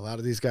 right? Yeah. A lot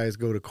of these guys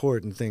go to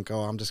court and think, oh,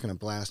 I'm just going to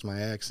blast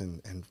my ex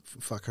and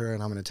fuck her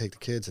and I'm going to take the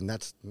kids. And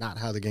that's not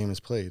how the game is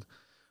played,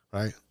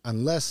 right?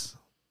 Unless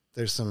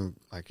there's some,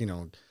 like,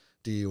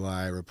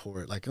 DUI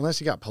report, like unless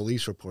you got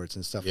police reports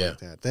and stuff like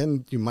that,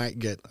 then you might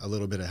get a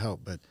little bit of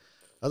help. But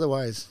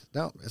otherwise,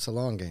 no, it's a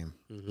long game.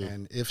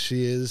 And if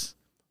she is,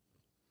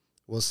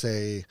 we'll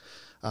say,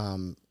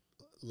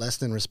 less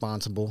than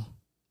responsible,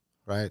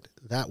 right,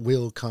 that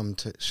will come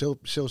to,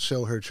 she'll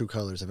show her true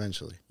colors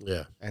eventually.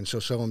 Yeah. And she'll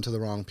show them to the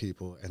wrong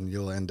people, and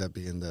you'll end up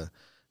being the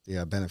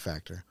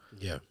benefactor.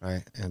 Yeah.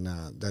 Right. And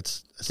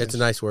that's a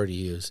nice word to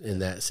use in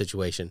that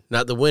situation.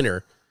 Not the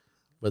winner,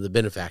 but the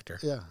benefactor.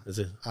 Yeah.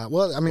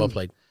 Well, I mean, well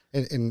played.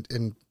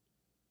 In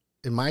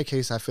my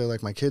case, I feel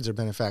like my kids are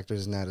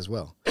benefactors in that as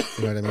well.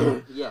 You know what I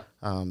mean? Yeah.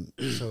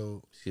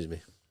 So excuse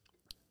me.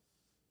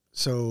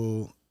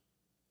 So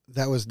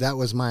that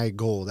was my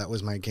goal. That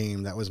was my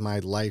game. That was my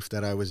life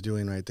that I was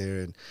doing right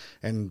there.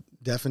 And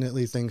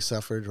definitely things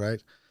suffered,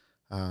 right?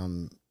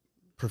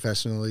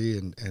 Professionally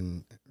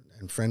and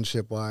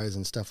friendship wise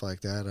and stuff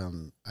like that.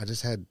 I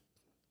just had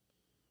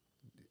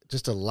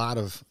just a lot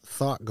of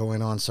thought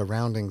going on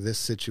surrounding this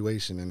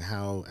situation and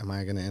how am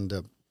I going to end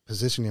up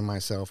positioning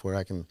myself where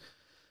I can,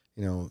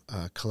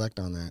 collect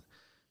on that.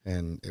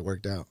 And it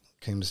worked out.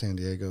 Came to San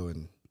Diego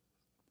and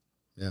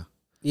yeah.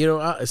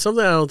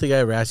 Something I don't think I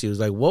ever asked you was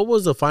like, what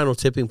was the final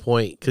tipping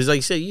point? Because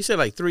like you said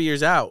like 3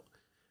 years out,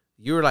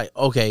 you were like,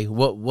 okay,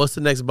 what's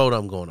the next boat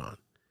I'm going on,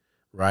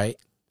 right?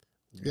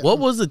 Yeah. What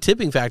was the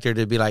tipping factor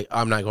to be like,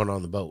 I'm not going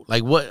on the boat?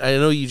 Like what? I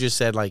know you just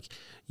said like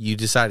you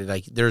decided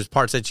like there's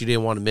parts that you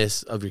didn't want to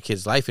miss of your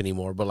kid's life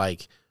anymore, but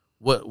like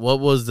what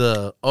was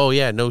the, oh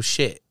yeah, no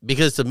shit?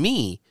 Because to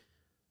me,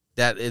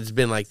 that it's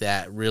been like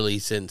that really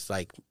since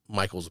like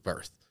Michael's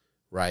birth,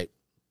 right?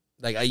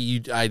 Like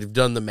I've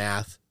done the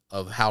math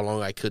of how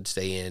long I could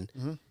stay in,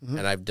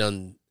 and I've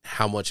done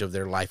how much of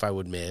their life I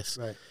would miss.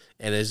 Right.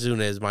 And as soon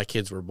as my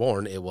kids were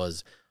born, it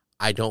was,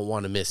 I don't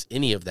want to miss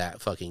any of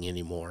that fucking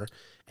anymore.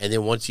 And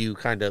then once you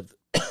kind of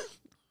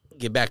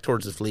get back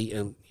towards the fleet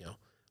and,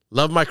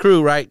 love my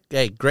crew, right?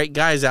 Hey, great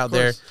guys out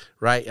there,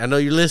 right? I know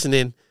you're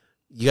listening.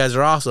 You guys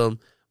are awesome.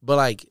 But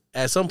like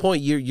at some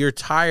point you're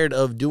tired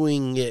of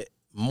doing it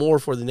more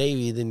for the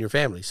Navy than your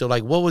family. So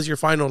like, what was your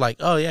final like,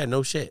 oh yeah,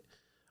 no shit,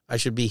 I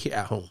should be here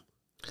at home?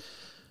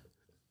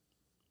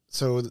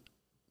 So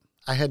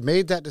I had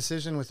made that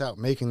decision without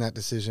making that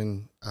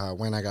decision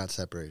when I got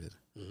separated.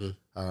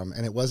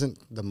 And it wasn't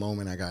the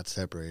moment I got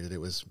separated. It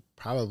was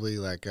probably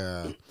like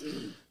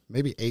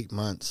maybe 8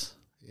 months,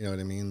 you know what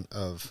I mean,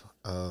 of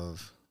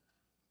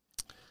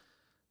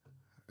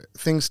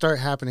things start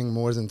happening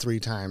more than 3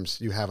 times.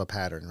 You have a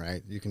pattern,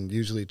 right? You can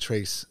usually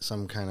trace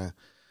some kind of,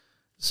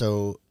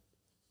 so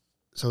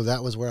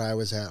that was where I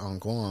was at on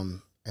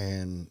Guam,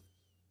 and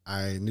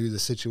I knew the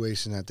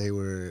situation that they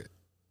were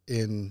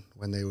in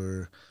when they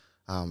were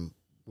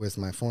with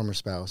my former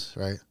spouse,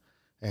 right?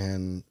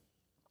 And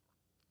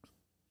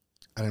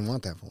I didn't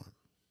want that for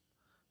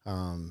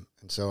him.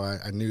 And so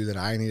I knew that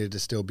I needed to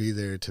still be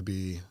there to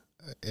be,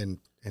 in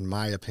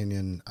my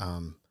opinion,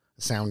 a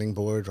sounding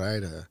board,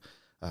 right?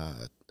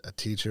 A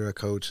teacher, a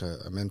coach,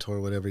 a mentor,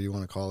 whatever you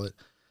want to call it.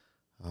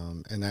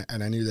 And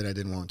I knew that I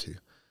didn't want to.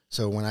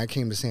 So when I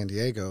came to San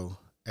Diego,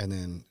 and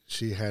then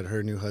she had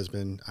her new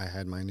husband, I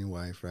had my new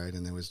wife, right?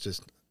 And there was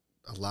just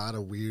a lot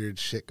of weird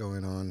shit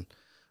going on.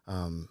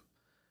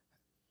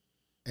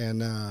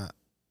 And I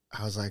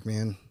was like,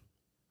 man,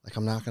 like,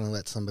 I'm not going to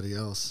let somebody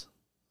else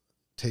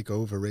take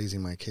over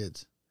raising my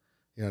kids.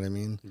 You know what I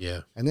mean?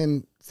 Yeah. And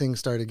then things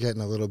started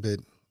getting a little bit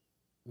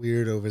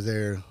weird over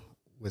there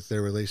with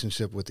their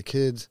relationship with the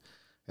kids.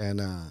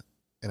 And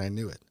I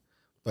knew it.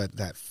 But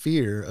that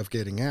fear of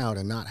getting out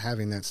and not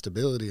having that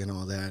stability and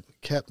all that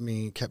kept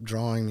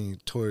drawing me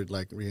toward,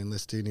 like,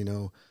 re-enlisting, you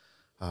know.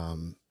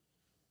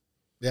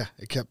 Yeah,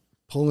 it kept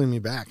pulling me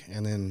back.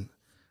 And then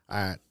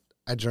I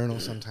journal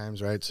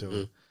sometimes, right?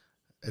 So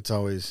it's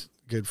always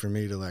good for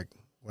me to, like,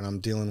 when I'm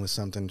dealing with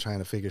something, trying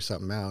to figure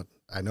something out.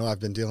 I know I've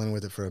been dealing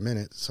with it for a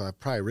minute, so I've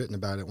probably written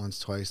about it once,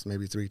 twice,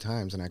 maybe 3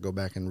 times, and I go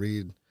back and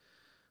read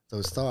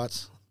those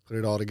thoughts, put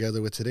it all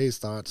together with today's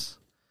thoughts.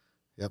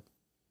 Yep,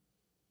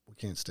 we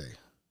can't stay.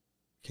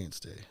 Can't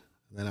stay.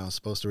 And then I was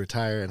supposed to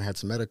retire and had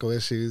some medical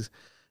issues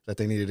that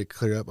they needed to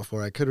clear up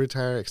before I could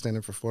retire,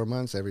 extended for 4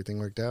 months. Everything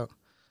worked out.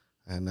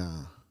 And,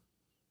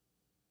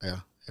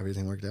 yeah,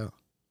 everything worked out.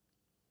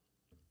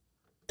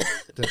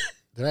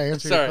 Did I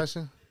answer your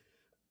question?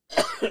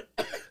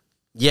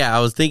 Yeah, I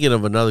was thinking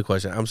of another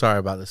question. I'm sorry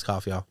about this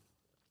cough, y'all.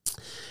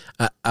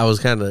 I was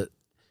kind of,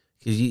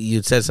 because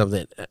you said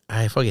something.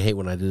 I fucking hate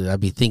when I do that.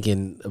 I'd be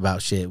thinking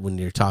about shit when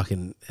you're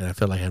talking, and I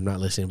feel like I'm not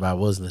listening, but I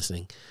was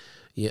listening.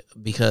 Yeah,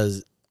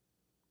 because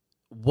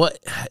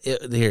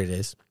here it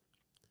is.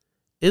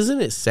 Isn't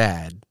it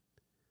sad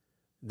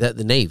that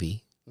the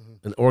Navy,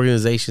 an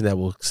organization that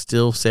will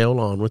still sail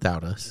on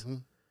without us,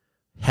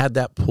 had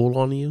that pull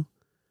on you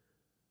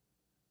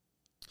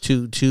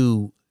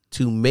to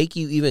make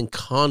you even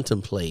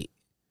contemplate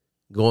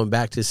going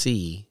back to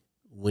sea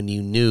when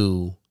you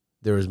knew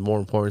there was more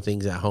important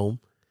things at home?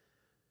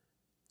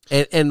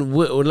 And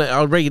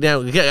I'll break it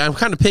down. I'm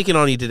kind of picking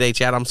on you today,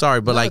 Chad. I'm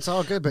sorry, but it's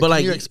all good. But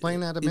can you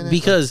explain that a minute?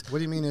 Because what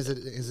do you mean?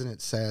 Isn't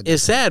it sad?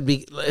 It's sad.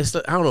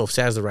 I don't know if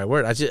sad is the right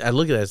word. I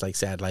look at it as like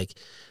sad. Like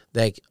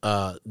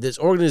this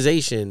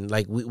organization,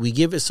 like we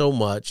give it so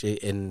much,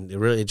 and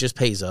it just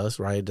pays us,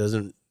 right? It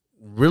doesn't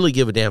really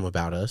give a damn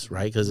about us,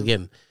 right? Because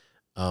again,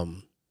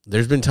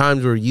 there's been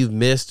times where you've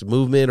missed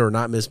movement or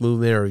not missed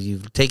movement, or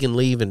you've taken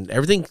leave, and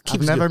everything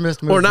keeps. I've never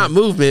missed movement. Or not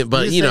movement,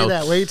 but you know say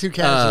that way too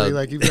casually,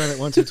 like you've done it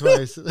once or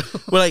twice.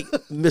 Well, like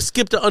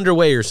skip to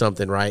underway or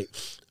something, right?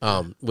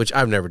 Which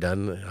I've never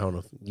done. I don't know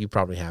if you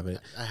probably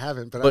haven't. I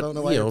haven't, but I don't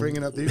know why you're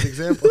bringing up these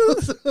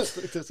examples.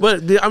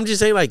 But I'm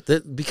just saying, like,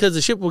 because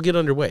the ship will get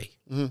underway,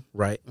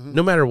 right?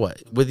 No matter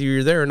what, whether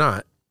you're there or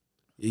not,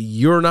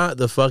 you're not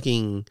the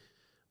fucking,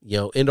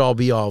 end all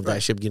be all of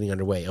that ship getting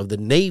underway, of the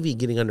Navy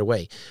getting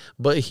underway.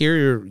 But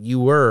here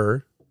you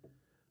were,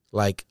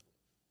 like,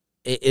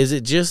 is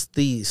it just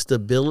the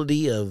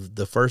stability of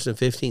the first and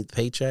 15th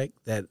paycheck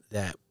that's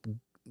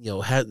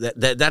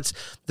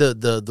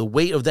the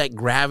weight of that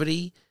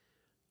gravity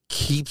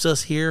keeps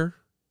us here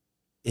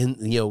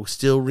in,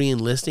 still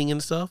re-enlisting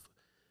and stuff?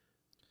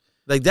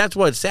 Like, that's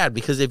what's sad,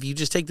 because if you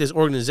just take this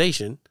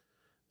organization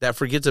that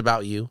forgets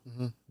about you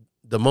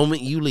the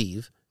moment you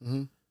leave,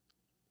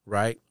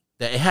 right?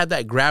 That it had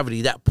that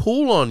gravity, that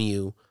pull on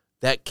you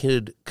that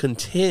could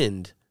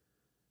contend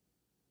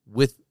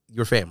with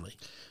your family.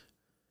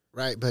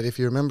 Right, but if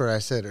you remember, I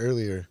said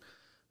earlier,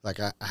 like,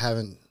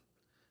 I'm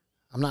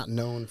not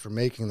known for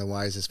making the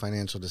wisest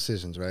financial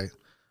decisions, right?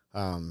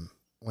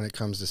 When it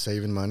comes to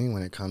saving money,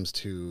 when it comes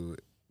to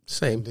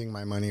spending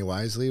my money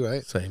wisely,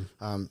 right? Same.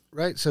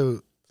 Right,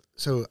 so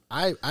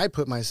I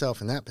put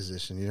myself in that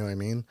position, you know what I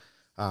mean?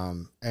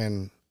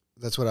 And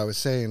that's what I was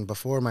saying.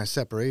 Before my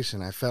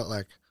separation, I felt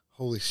like,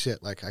 holy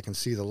shit, like, I can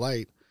see the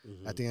light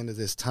at the end of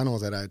this tunnel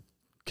that I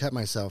kept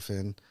myself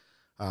in.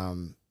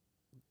 And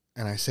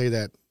I say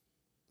that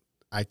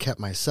I kept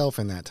myself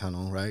in that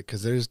tunnel, right?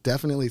 Because there's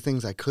definitely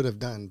things I could have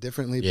done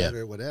differently,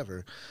 better,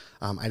 whatever.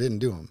 I didn't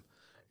do them,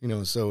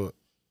 So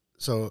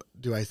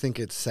do I think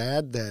it's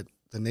sad that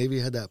the Navy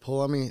had that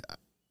pull on me?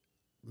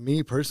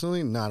 me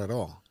personally, not at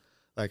all.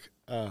 Like,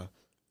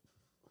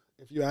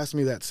 if you asked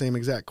me that same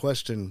exact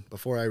question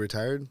before I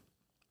retired,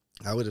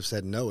 I would have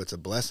said, no, it's a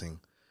blessing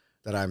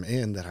that I'm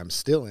in, that I'm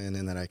still in,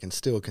 and that I can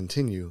still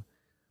continue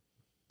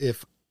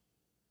if,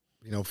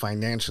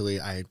 financially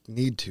I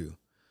need to,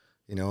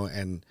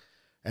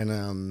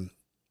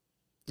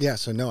 yeah,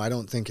 so no, I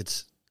don't think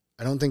it's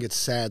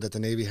sad that the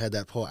Navy had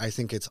that poll. I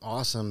think it's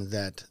awesome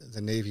that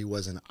the Navy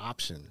was an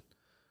option,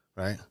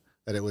 right?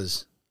 That it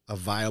was a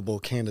viable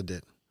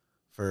candidate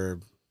for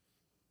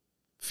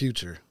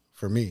future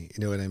for me,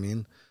 you know what I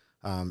mean?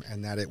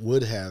 And that it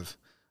would have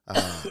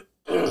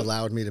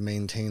allowed me to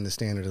maintain the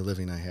standard of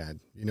living I had.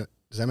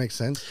 Does that make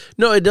sense?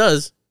 No, it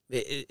does.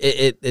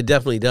 It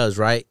definitely does,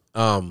 right?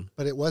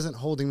 But it wasn't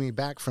holding me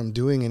back from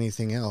doing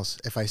anything else.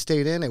 If I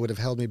stayed in, it would have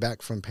held me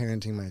back from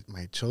parenting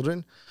my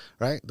children,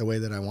 right? The way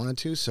that I wanted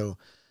to. So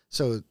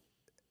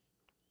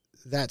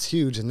that's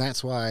huge. And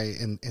that's why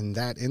in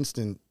that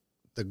instant,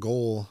 the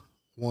goal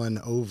won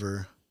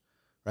over,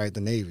 right,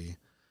 the Navy.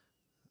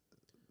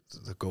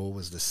 The goal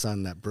was the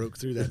sun that broke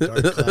through that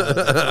dark cloud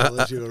that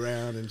followed you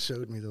around and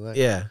showed me the way.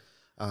 Yeah.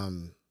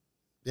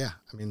 Yeah,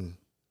 I mean,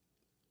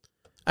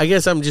 I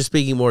guess I'm just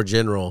speaking more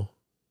general,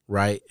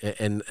 right?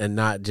 And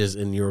not just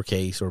in your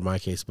case or my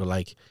case, but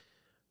like,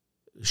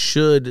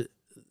 should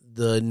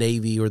the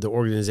Navy or the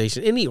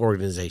organization, any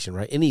organization,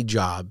 right, any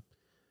job,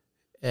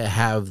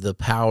 have the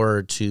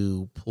power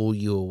to pull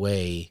you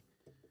away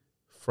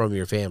from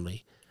your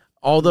family?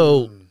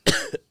 Although,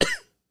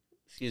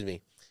 excuse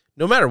me,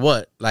 no matter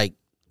what, like,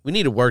 we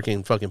need to work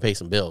and fucking pay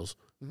some bills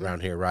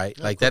around here, right?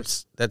 Yeah, like,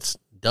 that's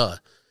duh.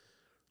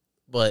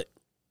 But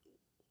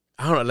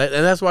I don't know,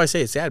 and that's why I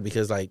say it's sad,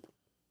 because, like,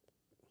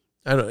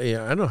 I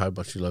know how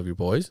much you love your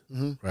boys,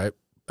 right?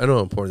 I know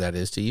how important that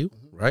is to you,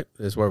 right?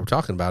 That's why we're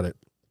talking about it.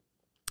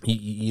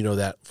 You know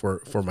that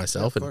for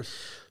myself, yeah, and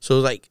so,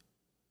 like,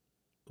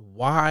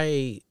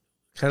 why?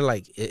 Kind of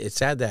like, it's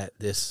sad that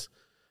this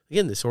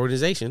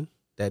organization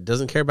that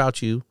doesn't care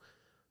about you,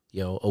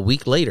 a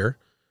week later,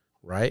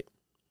 right?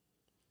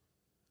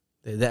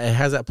 That it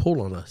has that pull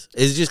on us.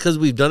 Is it just because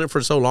we've done it for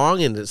so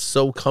long and it's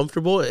so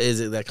comfortable? Is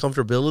it that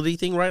comfortability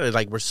thing, right?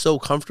 Like, we're so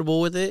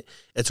comfortable with it.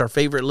 It's our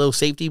favorite little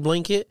safety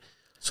blanket.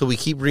 So we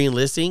keep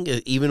re-enlisting,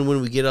 even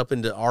when we get up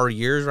into our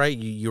years, right?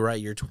 You're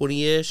right, you're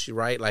 20-ish,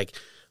 right? Like,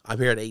 I'm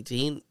here at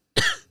 18.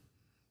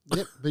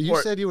 Yeah, but you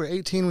said you were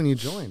 18 when you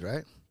joined,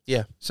 right?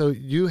 Yeah. So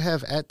you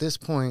have, at this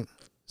point,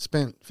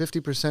 spent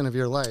 50% of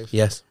your life.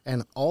 Yes.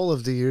 And all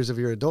of the years of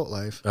your adult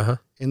life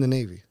in the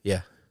Navy.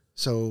 Yeah.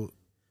 So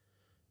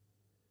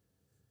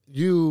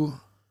you,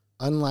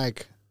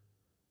 unlike,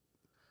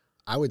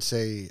 I would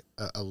say,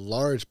 a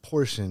large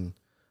portion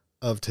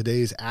of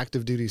today's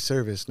active duty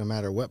service, no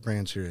matter what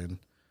branch you're in,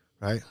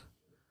 right?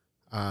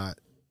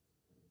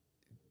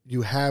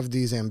 You have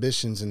these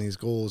ambitions and these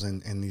goals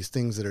and these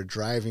things that are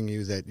driving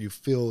you, that you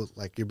feel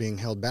like you're being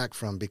held back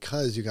from,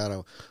 because you got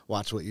to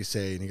watch what you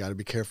say and you got to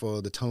be careful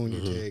of the tone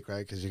you take,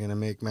 right? Because you're going to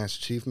make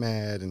Master Chief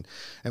mad and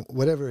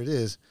whatever it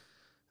is.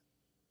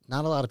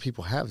 Not a lot of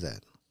people have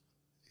that.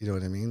 You know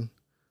what I mean?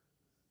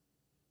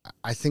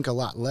 I think a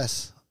lot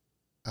less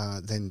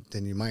than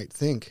you might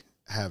think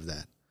have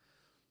that.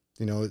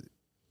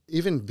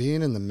 Even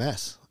being in the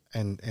mess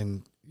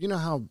and you know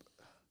how,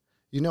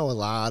 a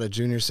lot of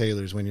junior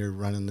sailors when you're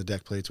running the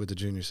deck plates with the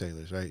junior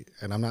sailors, right?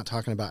 And I'm not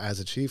talking about as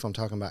a chief, I'm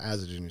talking about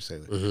as a junior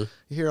sailor. You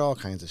hear all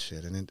kinds of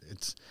shit, and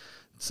it's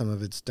some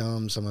of it's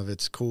dumb, some of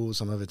it's cool,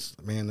 some of it's,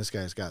 man, this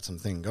guy's got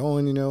something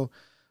going,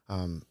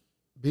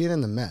 being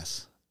in the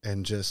mess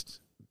and just,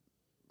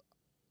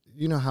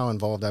 how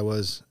involved I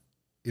was,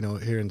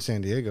 here in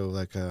San Diego,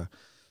 like,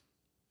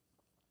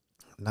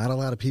 not a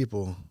lot of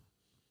people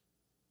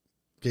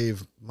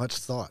gave much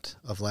thought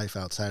of life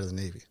outside of the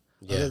Navy.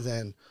 Yeah. Other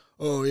than,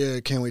 oh, yeah,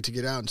 can't wait to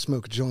get out and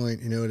smoke a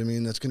joint, you know what I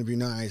mean? That's going to be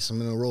nice. I'm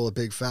going to roll a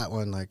big fat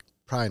one. Like,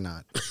 probably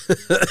not.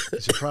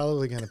 You're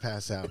probably going to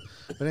pass out.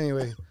 But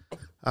anyway,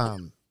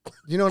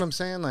 you know what I'm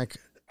saying? Like,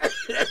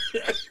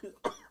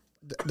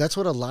 that's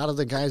what a lot of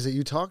the guys that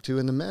you talk to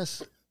in the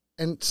mess,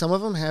 and some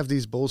of them have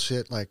these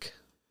bullshit, like,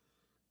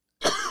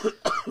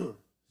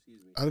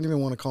 I don't even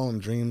want to call them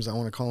dreams. I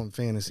want to call them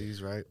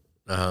fantasies, right?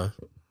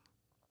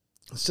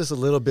 It's just a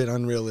little bit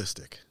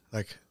unrealistic.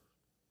 Like,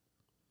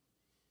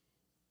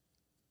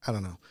 I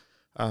don't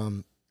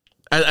know.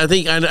 I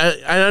think I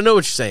know what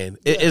you're saying.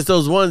 Yeah. It's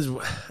those ones,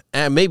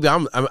 and maybe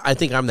I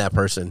think I'm that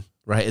person,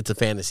 right? It's a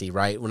fantasy,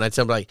 right? When I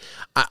tell like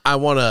I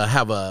want to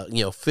have a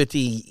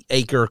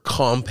 50-acre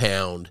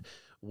compound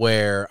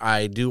where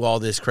I do all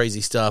this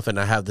crazy stuff, and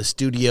I have the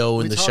studio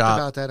and the shop. We talked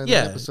about that in the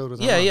episode.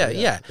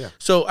 Yeah.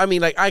 So I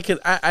mean, like,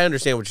 I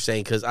understand what you're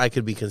saying, because I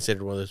could be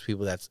considered one of those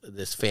people that's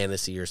this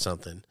fantasy or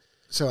something.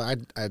 So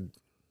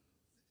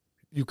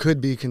you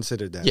could be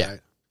considered that. Yeah. Right?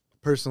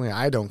 Personally,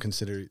 I don't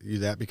consider you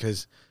that,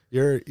 because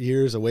you're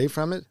years away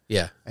from it.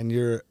 Yeah. And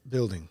you're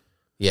building.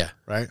 Yeah.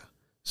 Right?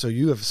 So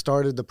you have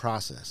started the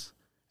process.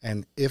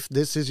 And if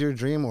this is your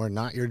dream or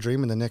not your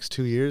dream in the next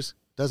 2 years,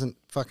 doesn't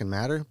fucking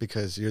matter,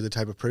 because you're the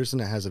type of person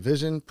that has a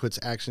vision, puts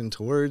action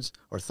to words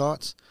or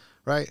thoughts,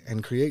 right?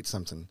 And creates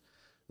something.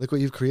 Look what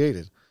you've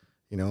created.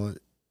 You know,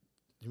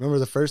 you remember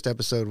the first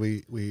episode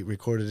we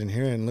recorded in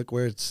here, and look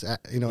where it's at.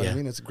 You know what I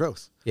mean? It's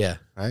growth. Yeah.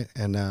 Right.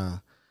 And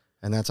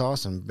that's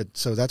awesome. But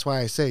so that's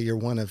why I say you're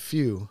one of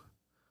few,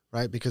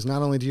 right? Because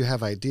not only do you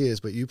have ideas,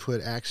 but you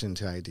put action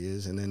to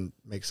ideas and then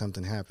make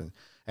something happen.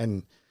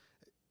 And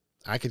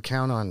I could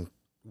count on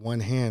one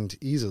hand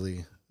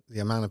easily the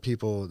amount of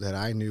people that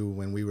I knew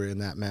when we were in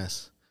that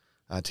mess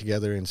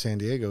together in San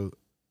Diego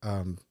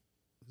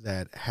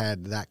that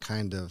had that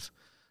kind of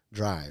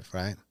drive,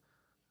 right?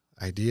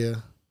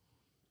 Idea,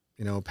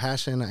 you know,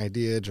 passion,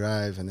 idea,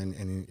 drive, and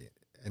then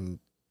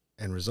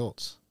and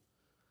results.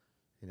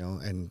 You know,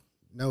 and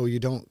no, you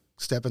don't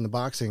step in the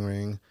boxing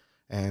ring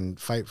and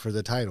fight for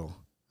the title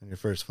in your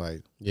first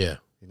fight. Yeah.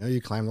 You know,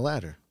 you climb the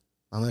ladder.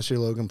 Unless you're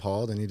Logan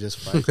Paul, then you just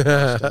fight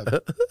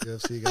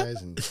UFC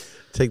guys and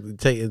take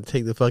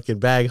the fucking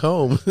bag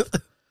home.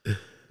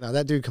 now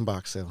that dude can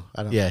box, though.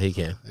 I don't. Yeah, he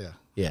can.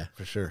 Yeah,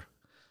 for sure.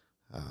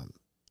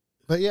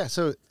 But yeah,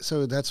 so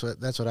that's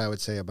what I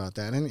would say about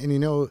that. And you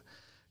know,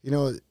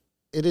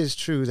 it is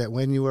true that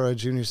when you are a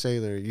junior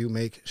sailor, you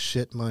make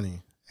shit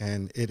money,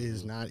 and it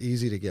is not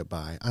easy to get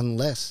by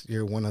unless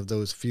you're one of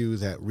those few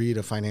that read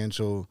a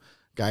financial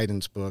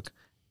guidance book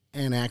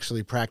and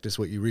actually practice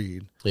what you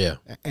read. Yeah.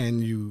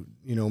 And you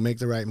know, make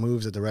the right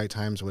moves at the right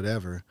times,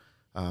 whatever.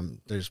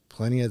 There's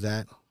plenty of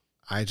that.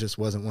 I just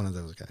wasn't one of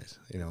those guys,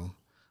 you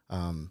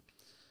know.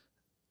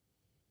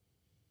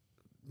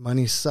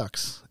 Money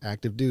sucks,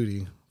 active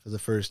duty, for the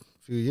first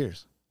few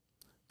years.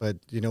 But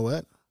you know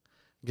what?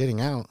 Getting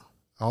out,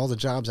 all the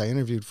jobs I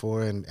interviewed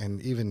for,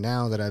 and even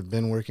now that I've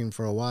been working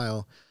for a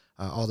while,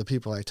 all the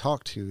people I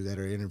talk to that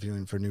are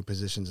interviewing for new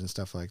positions and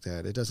stuff like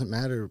that, it doesn't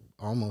matter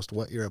almost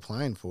what you're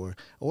applying for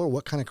or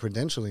what kind of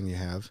credentialing you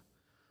have.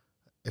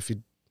 If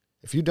you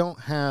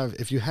have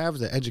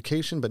the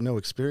education but no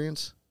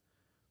experience,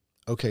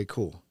 okay,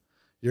 cool.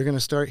 You're going to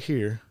start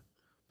here,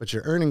 but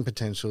your earning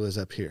potential is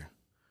up here,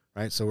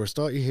 right? So we'll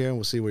start you here and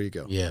we'll see where you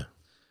go. Yeah.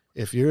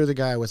 If you're the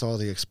guy with all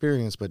the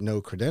experience but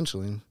no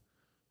credentialing,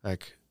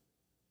 like,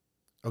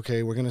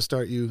 okay, we're going to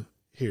start you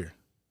here.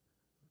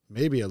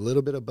 Maybe a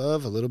little bit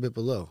above, a little bit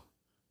below.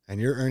 And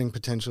your earning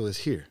potential is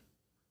here.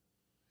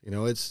 You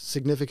know, it's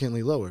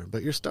significantly lower,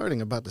 but you're starting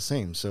about the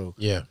same. So,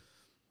 yeah.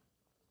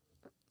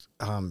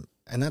 And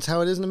that's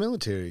how it is in the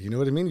military. You know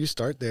what I mean? You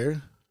start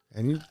there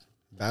and you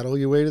battle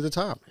your way to the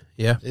top.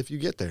 Yeah. If you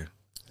get there.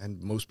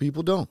 And most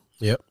people don't.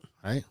 Yep.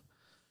 Right?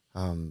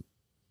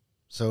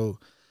 So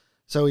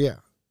yeah.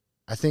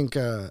 I think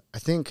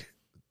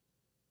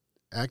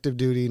active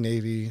duty,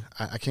 Navy,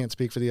 I can't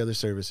speak for the other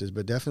services,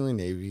 but definitely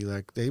Navy,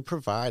 like, they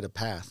provide a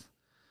path,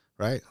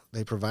 right?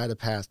 They provide a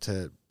path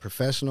to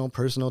professional,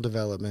 personal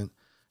development,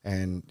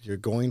 and you're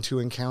going to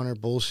encounter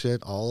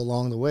bullshit all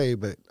along the way,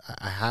 but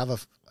I have a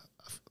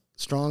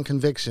strong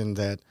conviction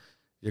that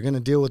you're going to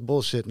deal with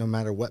bullshit no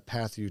matter what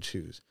path you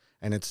choose.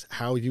 And it's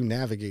how you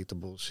navigate the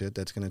bullshit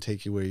that's going to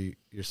take you where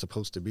you're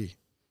supposed to be.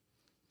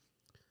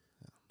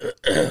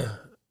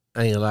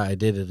 I ain't gonna lie, I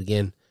did it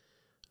again.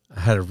 I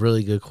had a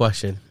really good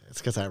question. It's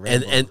because I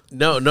rambled. And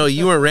no,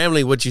 you weren't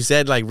rambling. What you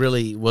said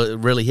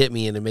really hit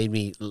me, and it made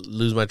me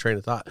lose my train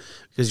of thought,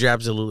 because you're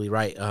absolutely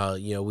right.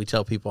 You know, we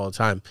tell people all the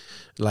time,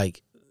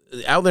 like,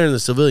 out there in the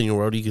civilian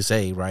world, you could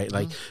say, right,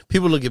 like,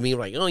 people look at me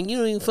like, oh, you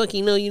don't even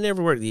fucking know, you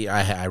never worked. Yeah,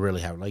 I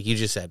really haven't. Like you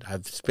just said,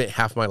 I've spent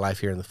half my life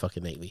here in the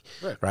fucking Navy,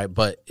 right?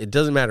 But it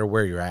doesn't matter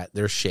where you're at.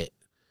 There's shit.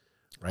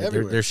 Right,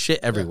 there's shit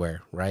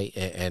everywhere, right?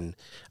 And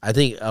I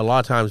think a lot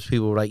of times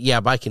people are like,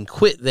 yeah, but I can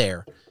quit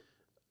there.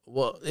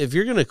 Well, if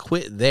you're going to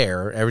quit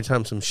there every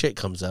time some shit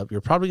comes up, you're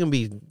probably going to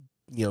be,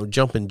 you know,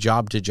 jumping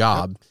job to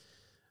job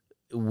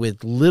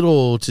with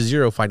little to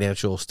zero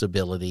financial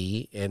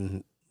stability.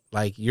 And,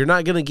 like, you're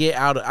not going to get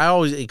out of, I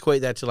always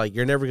equate that to, like,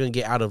 you're never going to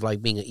get out of,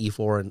 like, being an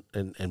E4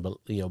 and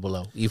you know,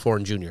 below, E4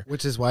 and junior.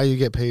 Which is why you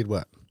get paid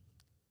what?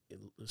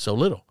 So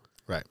little.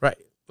 Right.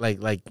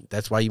 Like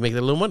that's why you make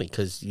that little money,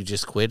 because you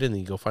just quit and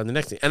then you go find the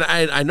next thing. And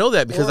I know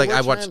that because, like,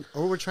 I watched.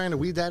 Or we're trying to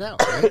weed that out,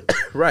 right?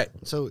 Right.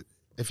 So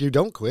if you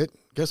don't quit,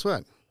 guess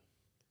what?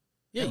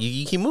 Yeah,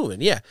 you keep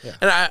moving. Yeah.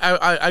 And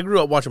I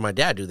grew up watching my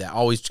dad do that,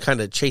 always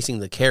kind of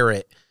chasing the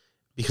carrot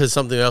because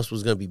something else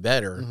was going to be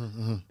better.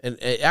 And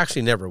it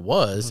actually never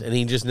was. And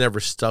he just never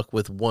stuck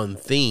with one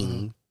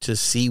thing to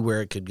see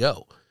where it could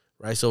go.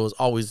 Right. So it was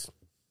always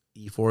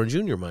E4 and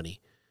junior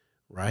money.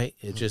 Right.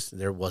 It just,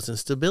 there wasn't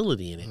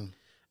stability in it.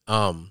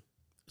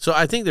 So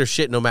I think there's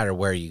shit no matter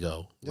where you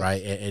go,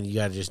 right? And you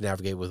got to just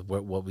navigate with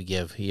what we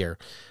give here.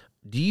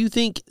 Do you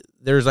think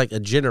there's, like, a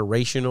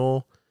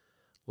generational,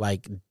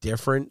 like,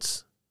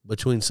 difference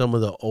between some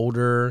of the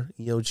older,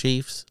 you know,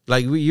 chiefs?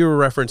 Like, you were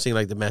referencing,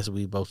 like, the mess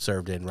we both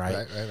served in,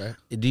 right? Right.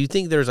 Do you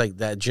think there's, like,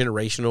 that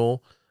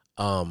generational?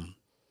 I'm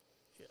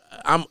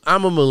a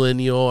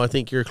millennial. I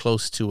think you're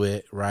close to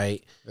it,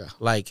 right? Yeah.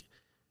 Like,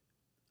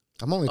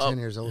 I'm only 10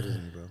 years older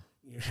than you, bro.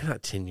 You're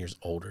not 10 years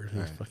older.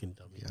 You're fucking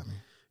dumb.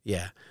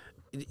 Yeah.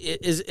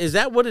 Is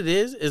that what it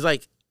is? Is,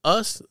 like,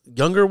 us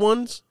younger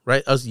ones,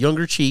 right? Us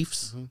younger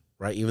chiefs,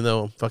 right? Even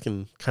though I'm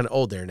fucking kind of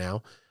old there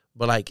now.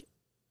 But, like,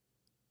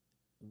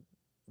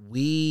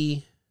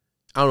 we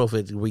I don't know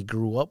if we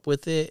grew up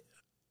with it.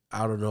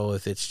 I don't know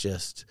if it's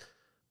just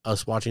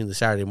us watching the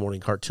Saturday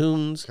morning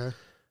cartoons. Okay.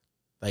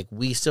 Like,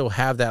 we still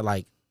have that,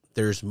 like,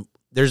 there's a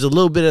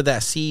little bit of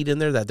that seed in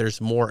there that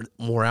there's more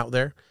out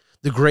there.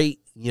 The great,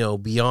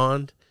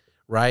 beyond,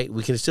 right?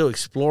 We can still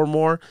explore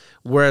more.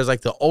 Whereas,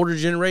 like, the older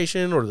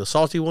generation or the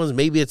salty ones,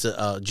 maybe it's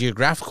a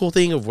geographical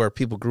thing of where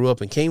people grew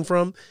up and came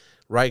from,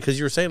 right? Because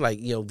you were saying, like,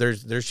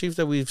 there's chiefs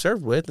that we've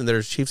served with, and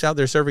there's chiefs out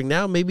there serving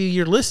now. Maybe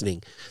you're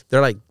listening. They're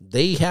like,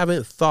 they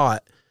haven't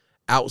thought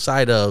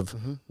outside of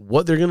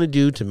what they're going to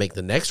do to make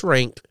the next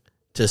rank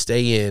to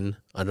stay in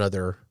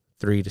another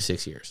 3 to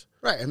 6 years.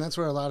 Right, and that's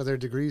where a lot of their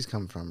degrees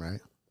come from, right?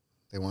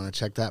 They want to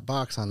check that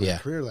box on the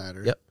career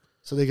ladder. Yep.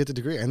 So they get the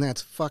degree, and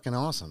that's fucking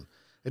awesome.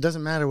 It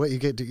doesn't matter what you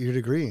get your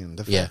degree in.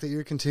 The fact that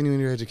you're continuing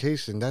your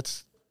education,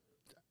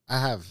 I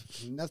have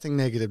nothing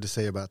negative to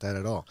say about that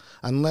at all.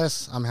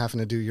 Unless I'm having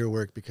to do your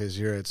work because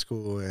you're at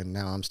school and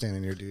now I'm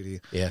standing your duty.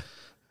 Yeah.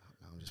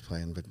 I'm just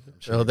playing, but I'm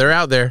sure, they're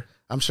out there.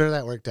 I'm sure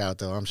that worked out,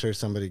 though. I'm sure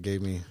somebody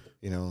gave me,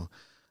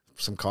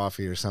 some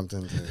coffee or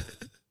something to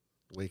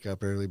wake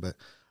up early, but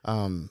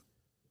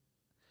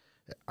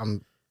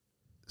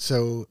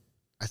so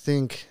I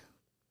think,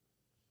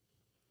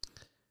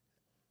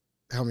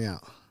 help me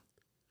out.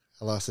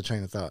 I lost the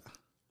train of thought.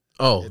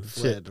 Oh, it shit.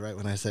 fled right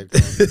when I said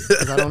coffee.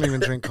 'Cause I don't even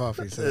drink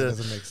coffee, so it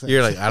doesn't make sense.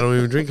 You're like, I don't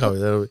even drink coffee.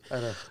 I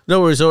know.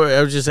 No, so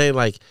I was just saying,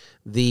 like,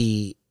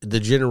 the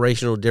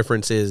generational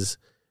differences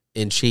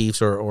in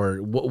chiefs, or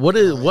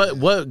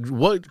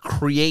what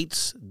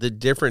creates the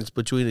difference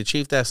between a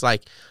chief that's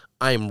like,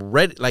 I'm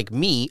ready, like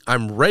me,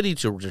 I'm ready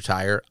to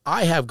retire.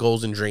 I have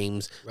goals and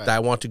dreams that I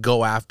want to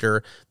go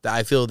after, that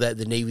I feel that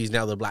the Navy's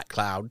now the black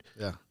cloud.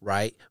 Yeah.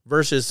 Right.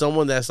 Versus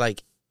someone that's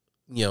like,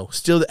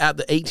 still at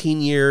the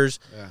 18 years,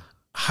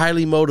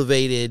 highly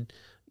motivated,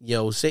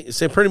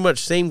 pretty much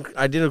same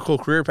identical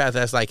career path.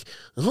 That's like,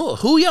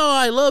 who y'all,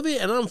 I love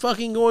it. And I'm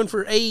fucking going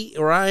for 8,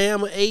 or I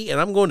am 8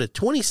 and I'm going to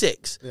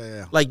 26.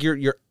 Yeah. Like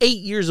you're 8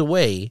 years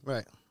away.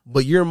 Right.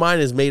 But your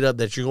mind is made up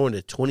that you're going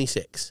to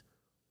 26.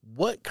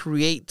 What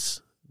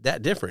creates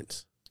that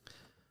difference?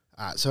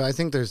 So I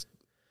think there's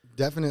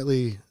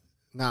definitely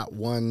not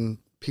one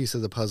piece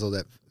of the puzzle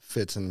that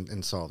fits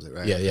and solves it,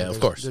 right? Yeah, of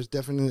course. There's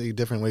definitely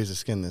different ways to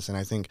skin this, and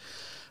I think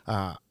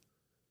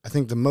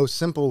the most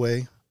simple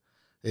way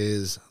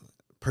is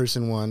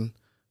person one,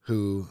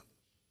 who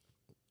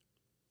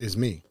is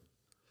me,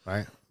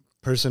 right?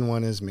 Person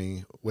one is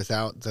me,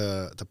 without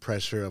the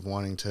pressure of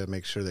wanting to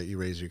make sure that you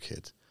raise your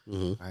kids,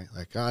 right?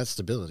 Like, it's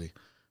stability.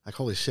 Like,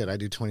 holy shit, I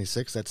do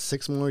 26. That's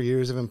 6 more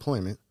years of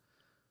employment,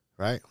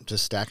 right?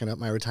 Just stacking up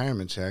my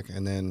retirement check,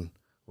 and then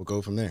we'll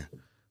go from there.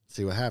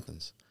 See what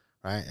happens,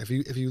 right? If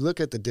you look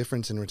at the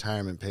difference in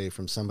retirement pay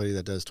from somebody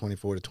that does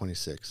 24 to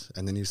 26,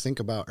 and then you think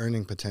about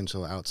earning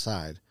potential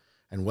outside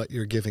and what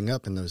you're giving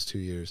up in those 2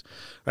 years,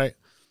 right?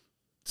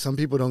 Some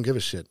people don't give a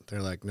shit. They're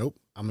like, nope,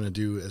 I'm going to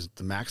do as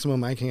the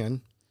maximum I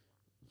can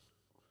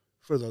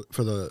for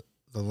the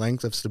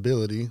length of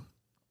stability,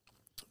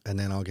 and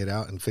then I'll get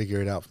out and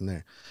figure it out from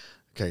there.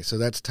 Okay, so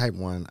that's type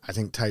 1. I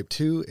think type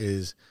 2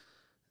 is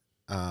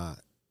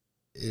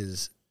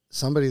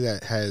somebody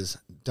that has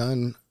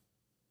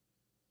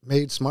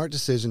made smart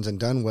decisions and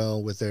done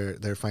well with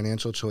their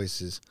financial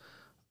choices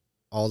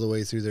all the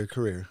way through their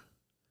career.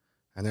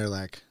 And they're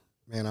like,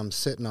 man, I'm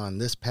sitting on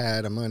this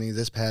pad of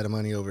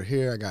money over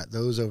here. I got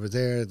those over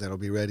there that'll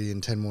be ready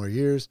in 10 more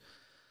years.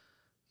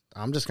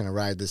 I'm just going to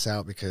ride this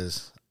out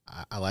because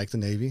I like the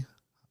Navy.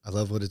 I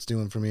love what it's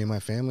doing for me and my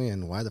family,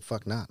 and why the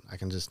fuck not? I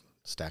can just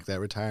stack that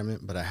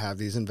retirement, but I have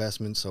these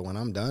investments, so when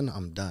I'm done,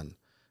 I'm done.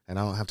 And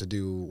I don't have to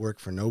do work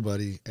for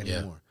nobody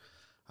anymore.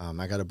 Yeah.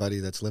 I got a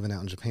buddy that's living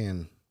out in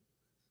Japan,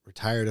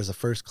 retired as a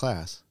first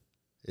class,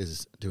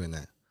 is doing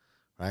that,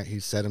 right? He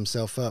set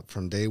himself up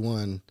from day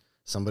one.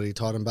 Somebody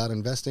taught him about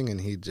investing, and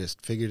he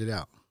just figured it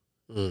out.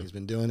 He's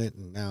been doing it,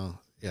 and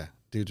now,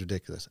 dude's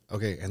ridiculous.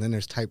 Okay, and then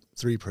there's type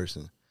 3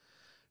 person,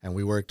 and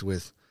we worked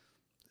with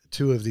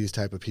 2 of these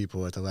type of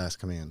people at the last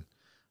command.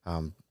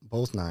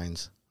 Both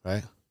 9s,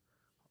 right?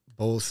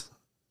 Both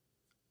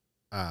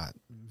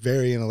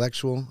very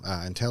intellectual,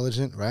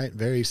 intelligent, right?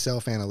 Very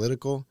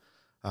self-analytical,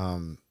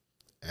 and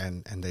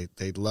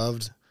they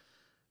loved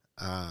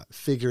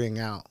figuring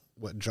out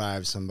what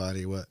drives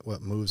somebody,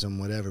 what moves them,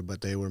 whatever.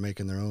 But they were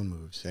making their own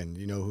moves, and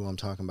you know who I'm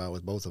talking about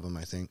with both of them,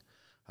 I think.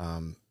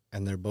 And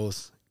they're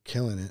both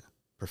killing it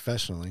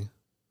professionally,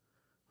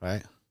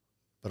 right?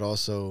 But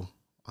also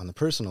on the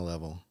personal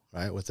level,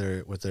 right? With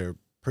their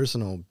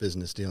personal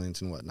business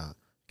dealings and whatnot,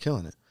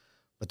 killing it.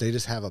 But they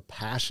just have a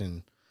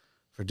passion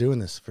for doing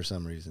this for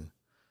some reason.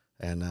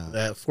 And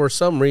that for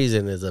some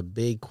reason is a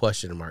big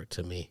question mark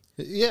to me.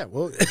 Yeah,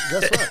 well,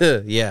 guess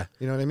what? Yeah.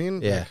 You know what I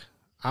mean? Yeah. Like,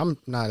 I'm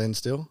not in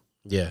still.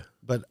 Yeah.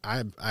 But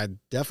I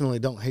definitely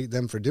don't hate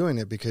them for doing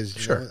it because,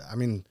 you know, I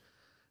mean,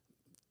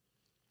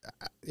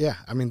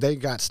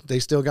 they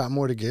still got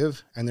more to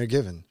give, and they're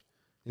giving.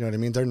 You know what I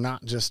mean? They're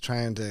not just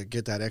trying to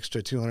get that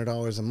extra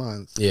 $200 a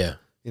month. Yeah.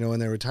 You know, in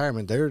their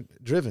retirement, they're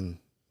driven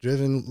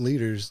driven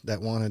leaders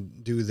that want to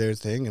do their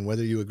thing, and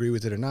whether you agree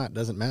with it or not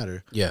doesn't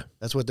matter. Yeah.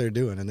 That's what they're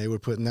doing, and they were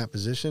put in that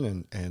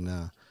position,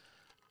 and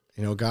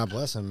you know, God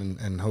bless them,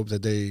 and hope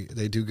that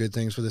they do good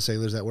things for the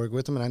sailors that work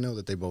with them, and I know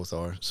that they both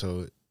are,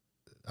 so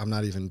I'm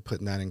not even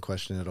putting that in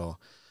question at all.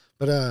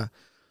 But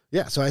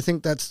yeah, so I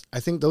think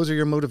those are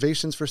your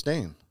motivations for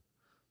staying,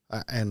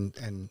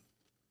 and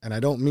I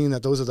don't mean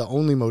that those are the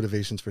only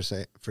motivations for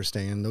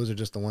staying. Those are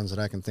just the ones that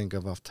I can think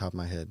of off the top of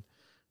my head,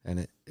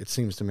 and it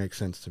seems to make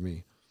sense to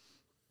me.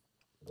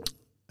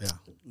 Yeah.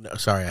 No,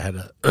 sorry, I had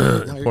a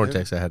important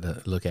text I had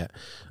to look at.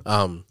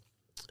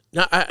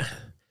 No,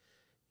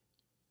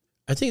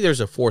 I think there's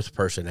a fourth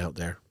person out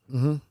there,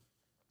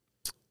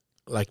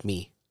 like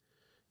me.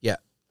 Yeah.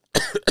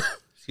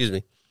 Excuse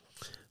me.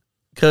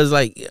 Because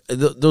like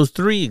those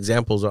three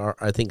examples are,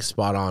 I think,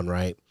 spot on,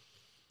 right?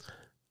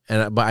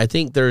 But I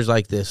think there's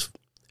like this.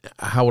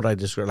 How would I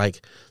describe,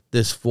 like,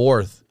 this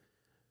fourth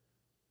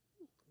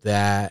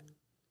that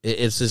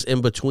it's this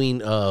in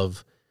between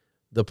of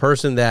the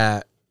person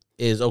that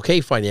is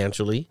okay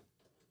financially,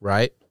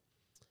 right?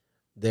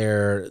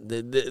 They're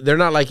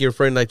not like your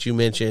friend that you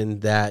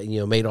mentioned that, you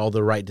know, made all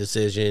the right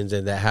decisions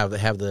and that have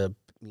the,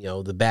 you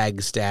know, the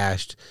bag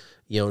stashed,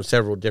 you know, in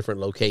several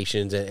different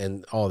locations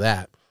and all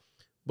that.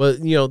 But,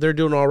 you know, they're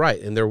doing all right,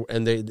 and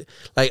they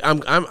like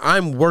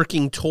I'm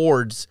working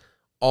towards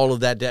all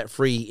of that debt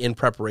free in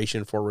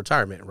preparation for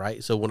retirement,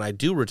 right? So when I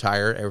do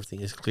retire,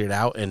 everything is cleared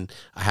out, and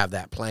I have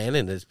that plan,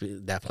 and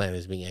that plan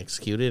is being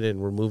executed,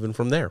 and we're moving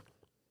from there.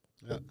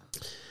 Yeah.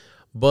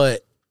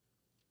 But,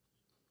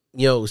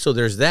 you know, so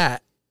there's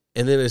that,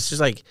 and then it's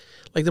just like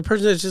the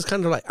person that's just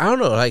kind of like, I don't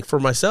know, like for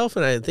myself,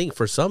 and I think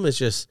for some, it's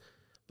just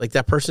like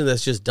that person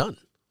that's just done,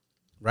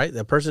 right?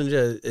 That person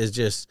is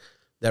just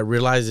that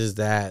realizes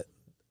that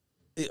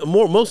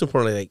most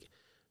importantly, like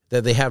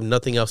that they have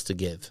nothing else to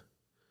give,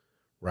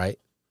 right?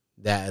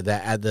 That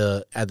at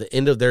the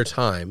end of their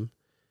time,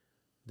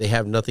 they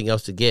have nothing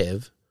else to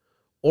give,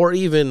 or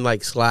even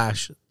like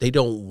 / they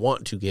don't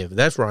want to give.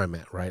 That's where I'm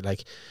at, right?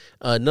 Like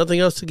nothing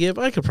else to give.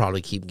 I could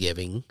probably keep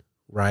giving,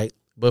 right?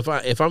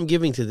 But if I'm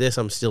giving to this,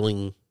 I'm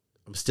stealing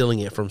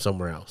it from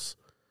somewhere else,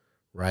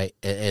 right?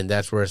 And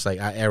that's where it's like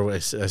I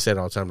said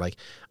all the time, like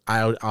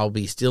I'll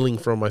be stealing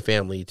from my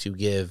family to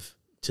give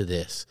to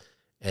this,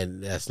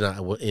 and that's not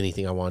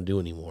anything I want to do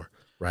anymore,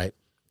 right?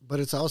 But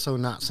it's also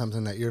not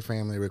something that your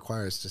family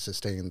requires to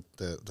sustain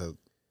the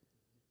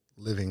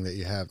living that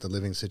you have, the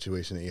living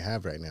situation that you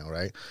have right now,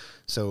 right?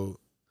 So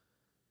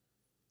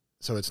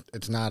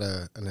it's not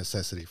a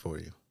necessity for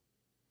you,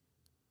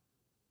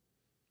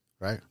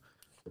 right?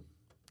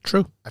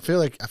 True. I feel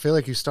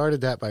like you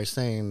started that by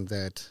saying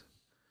that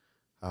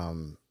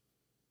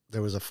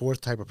there was a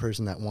fourth type of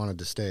person that wanted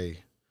to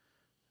stay,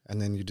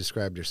 and then you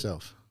described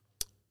yourself.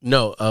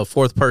 No, a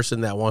fourth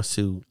person that wants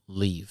to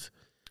leave.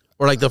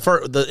 Or like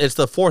it's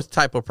the fourth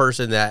type of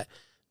person that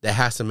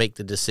has to make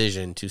the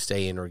decision to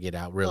stay in or get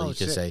out. Really, you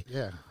could say.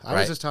 Yeah, I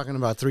was just talking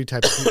about 3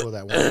 types of people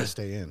that want to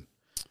stay in.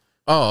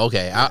 Oh,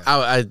 okay.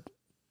 Yeah.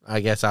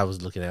 I guess I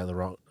was looking at the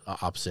wrong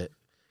opposite.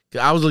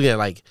 I was looking at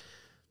like,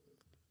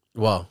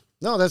 well,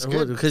 no, that's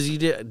good because you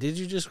did. Did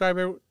you describe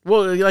it?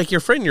 Well, like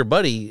your friend, your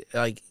buddy,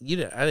 like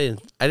I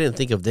didn't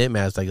think of them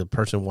as like a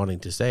person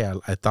wanting to stay.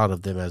 I thought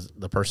of them as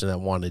the person that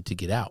wanted to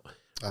get out,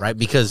 right?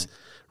 Because.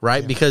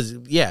 Right, because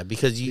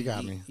you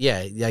got me.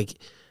 Yeah, like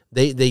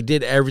they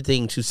did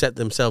everything to set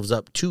themselves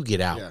up to get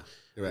out.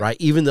 Yeah, right.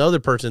 Even the other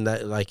person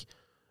that like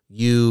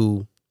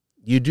you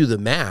do the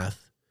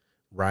math,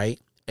 right,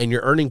 and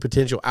your earning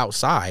potential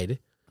outside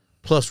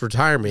plus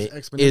retirement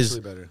is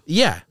better.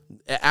 Yeah,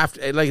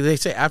 after like they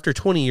say, after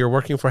 20 you're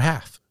working for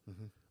half,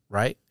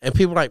 right? And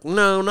people are like,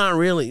 no, not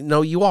really.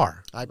 No, you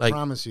are. I like,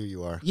 promise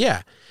you are.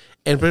 Yeah,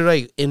 and but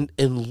like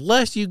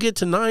unless you get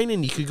to 9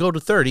 and you could go to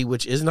 30,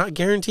 which is not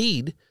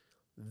guaranteed.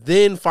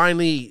 Then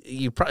finally,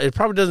 it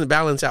probably doesn't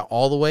balance out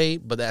all the way,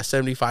 but that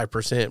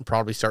 75%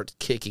 probably starts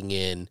kicking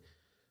in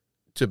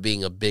to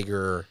being a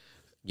bigger,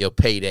 you know,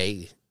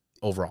 payday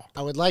overall.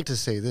 I would like to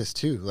say this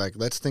too. Like,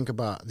 let's think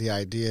about the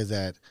idea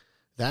that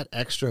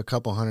extra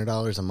couple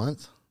 $100 a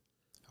month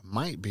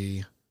might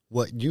be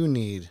what you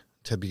need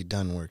to be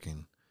done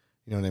working.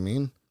 You know what I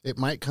mean? It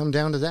might come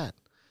down to that.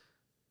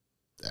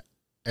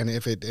 And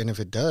if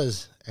it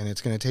does, and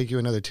it's going to take you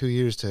another 2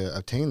 years to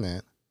obtain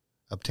that,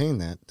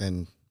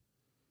 then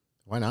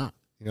why not?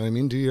 You know what I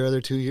mean? Do your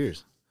other 2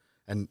 years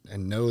and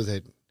know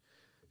that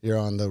you're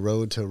on the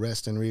road to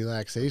rest and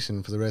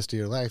relaxation for the rest of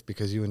your life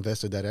because you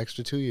invested that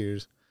extra 2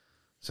 years.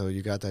 So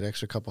you got that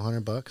extra couple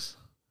 $100.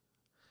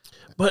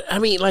 But I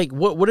mean, like,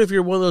 what if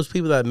you're one of those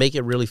people that make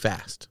it really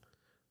fast,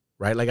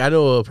 right? Like I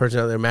know a person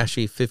out there,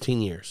 Mastery,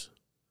 15 years.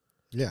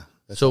 Yeah.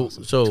 That's so,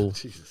 awesome. So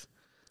Jesus.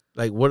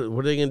 Like what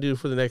are they going to do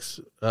for the next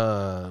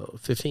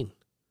 15?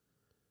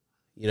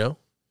 You know?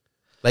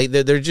 Like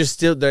they're just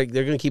still they're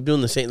gonna keep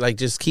doing the same, like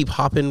just keep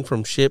hopping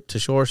from ship to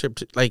shore,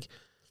 like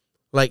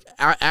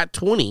at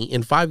 20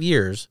 in 5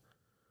 years.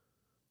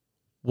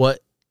 What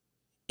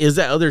is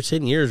that other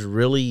 10 years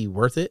really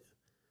worth it?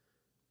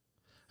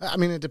 I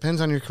mean, it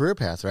depends on your career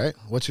path, right?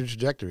 What's your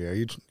trajectory? Are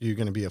you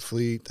going to be a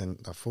fleet and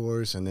a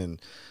force, and then,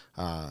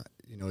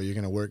 you're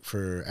going to work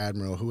for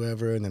Admiral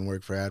whoever, and then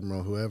work for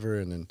Admiral whoever,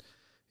 and then,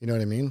 you know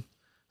what I mean?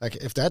 Like,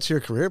 if that's your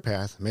career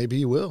path, maybe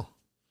you will.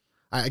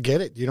 I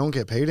get it. You don't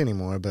get paid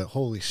anymore, but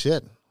holy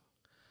shit.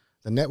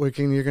 The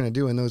networking you're going to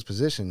do in those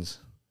positions,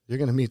 you're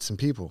going to meet some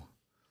people.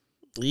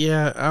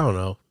 Yeah, I don't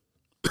know.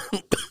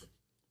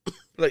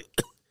 Like,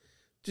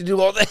 to do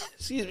all that,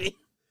 excuse me.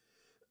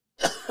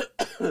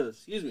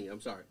 Excuse me,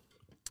 I'm sorry.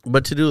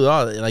 But to do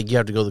all that, like, you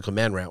have to go the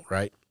command route,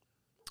 right?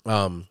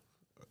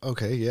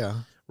 Okay, yeah.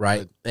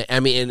 Right. I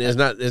mean, and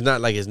it's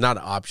not like it's not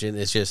an option.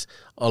 It's just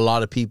a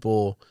lot of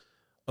people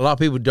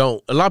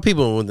don't. A lot of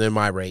people within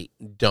my rate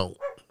don't,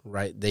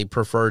 right? They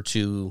prefer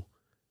to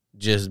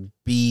just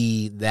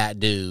be that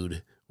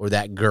dude or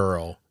that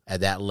girl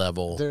at that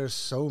level. There's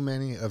so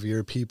many of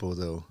your people,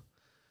 though,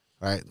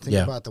 right?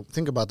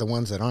 Think about the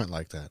ones that aren't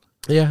like that.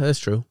 Yeah, that's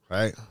true.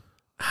 Right?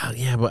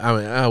 Yeah, but I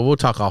mean, we'll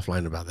talk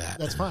offline about that.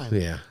 That's fine.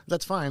 Yeah.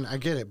 That's fine. I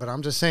get it. But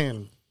I'm just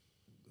saying,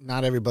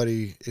 not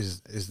everybody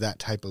is that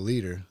type of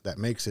leader that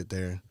makes it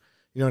there.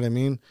 You know what I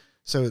mean?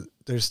 So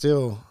there's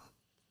still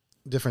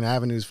different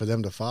avenues for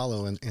them to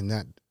follow in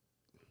that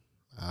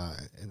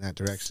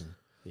direction.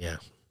 Yeah.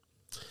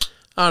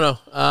 I don't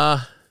know.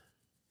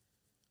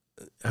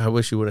 I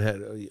wish you would have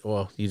had.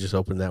 Well, you just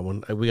opened that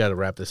one. We got to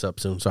wrap this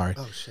up soon. Sorry.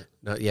 Oh shit.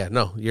 No,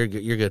 you're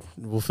good. You're good.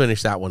 We'll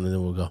finish that one and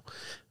then we'll go.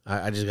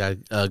 I just got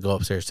to go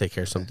upstairs, take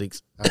care of some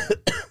things.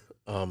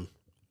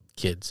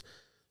 Kids,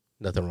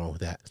 nothing wrong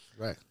with that.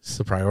 Right. It's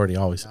the priority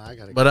always. I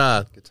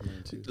gotta get to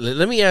mine too.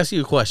 Let me ask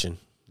you a question.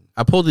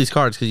 I pulled these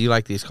cards because you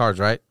like these cards,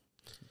 right?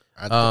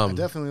 I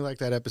definitely like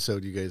that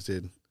episode you guys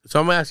did. So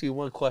I'm gonna ask you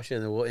one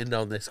question, and we'll end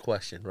on this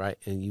question, right?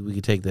 And we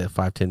can take that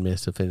 5-10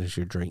 minutes to finish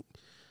your drink.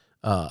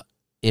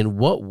 In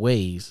what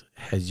ways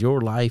has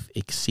your life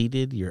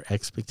exceeded your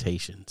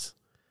expectations?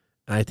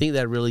 And I think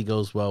that really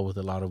goes well with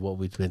a lot of what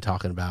we've been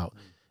talking about.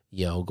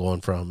 You know,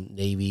 going from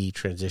Navy,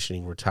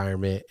 transitioning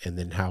retirement, and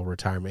then how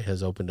retirement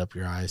has opened up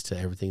your eyes to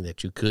everything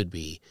that you could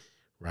be,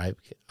 right?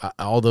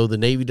 Although the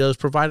Navy does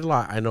provide a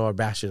lot, I know I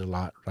bash it a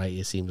lot, right?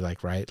 It seems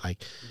like, right?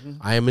 Like,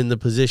 I am in the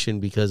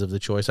position because of the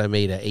choice I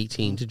made at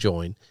 18 to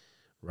join,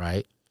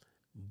 right?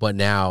 But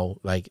now,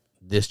 like,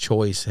 this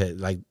choice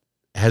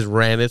has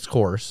ran its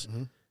course,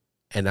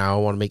 and now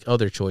I want to make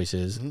other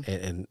choices,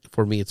 and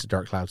for me, it's a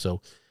dark cloud.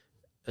 So,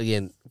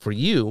 again, for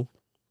you,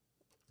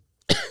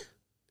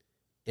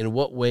 in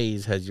what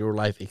ways has your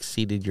life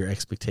exceeded your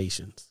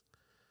expectations?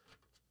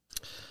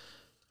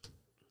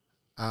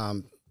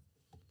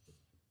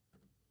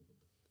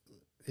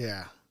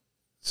 Yeah.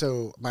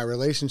 So my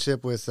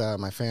relationship with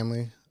my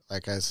family,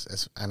 like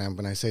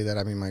when I say that,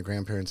 I mean my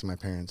grandparents and my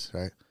parents,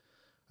 right?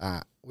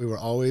 We were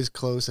always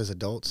close as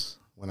adults.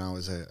 When I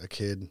was a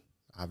kid,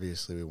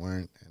 obviously we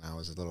weren't, and I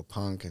was a little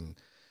punk and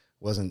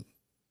wasn't.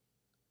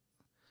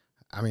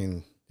 I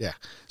mean, yeah.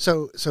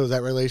 So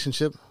that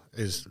relationship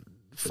is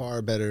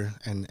far better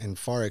and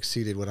far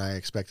exceeded what I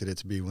expected it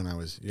to be when I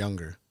was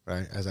younger,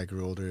 right? As I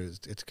grew older,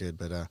 it's good.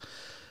 But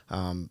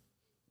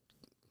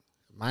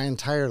my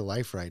entire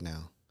life right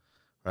now,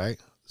 right?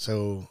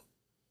 So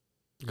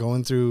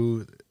going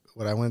through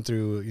what I went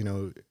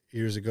through,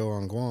 years ago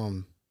on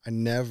Guam, I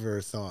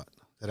never thought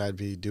that I'd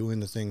be doing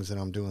the things that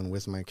I'm doing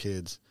with my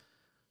kids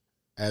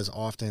as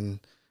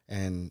often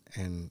and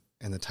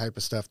the type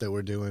of stuff that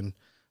we're doing.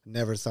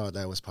 Never thought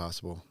that was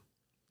possible.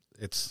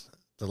 It's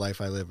the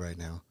life I live right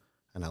now,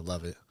 and I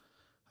love it.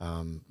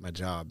 My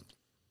job.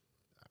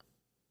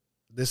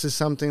 This is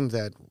something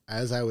that,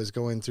 as I was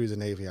going through the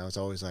Navy, I was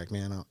always like,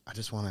 man, I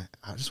just want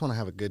to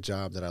have a good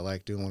job that I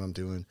like doing what I'm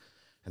doing,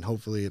 and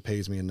hopefully it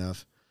pays me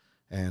enough.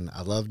 And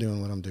I love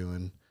doing what I'm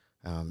doing.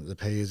 The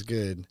pay is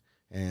good,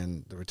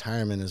 and the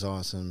retirement is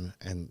awesome,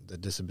 and the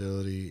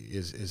disability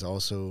is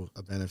also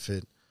a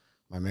benefit.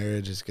 My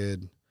marriage is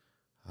good.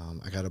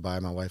 I got to buy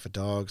my wife a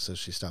dog so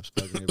she stops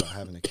bugging me about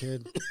having a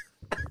kid.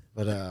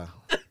 But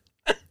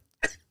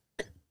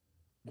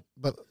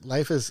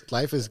life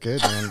is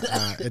good, man.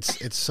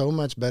 It's so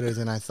much better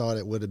than I thought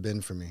it would have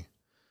been for me.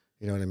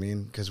 You know what I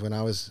mean? Because when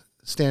I was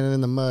standing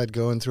in the mud,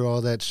 going through all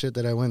that shit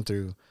that I went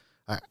through,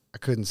 I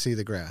couldn't see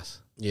the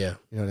grass. Yeah.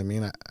 You know what I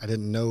mean? I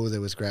didn't know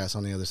there was grass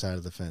on the other side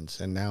of the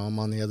fence. And now I'm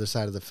on the other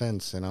side of the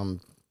fence, and I'm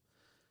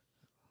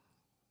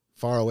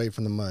far away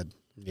from the mud.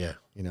 Yeah.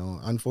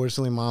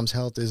 Unfortunately, Mom's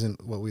health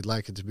isn't what we'd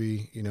like it to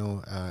be,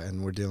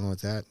 and we're dealing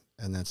with that.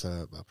 And that's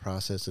a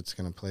process that's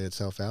going to play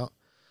itself out.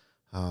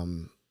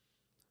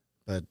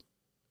 But,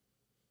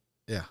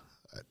 yeah,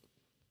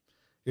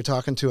 you're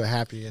talking to a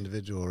happy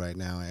individual right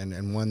now,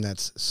 and one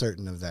that's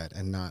certain of that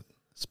and not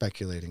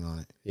speculating on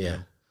it. Yeah,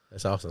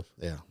 that's awesome.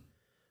 Yeah.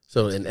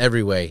 So in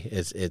every way,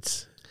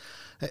 it's.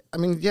 I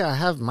mean, yeah, I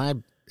have my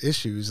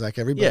issues like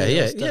everybody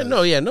else does.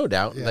 No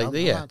doubt. Yeah,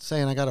 I'm not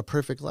saying I got a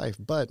perfect life,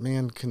 but,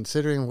 man,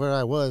 considering where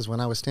I was when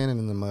I was standing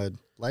in the mud,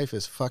 life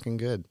is fucking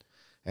good.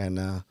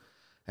 And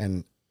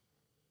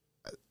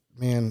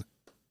man,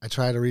 I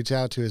try to reach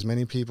out to as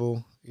many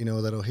people,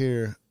 that'll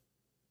hear,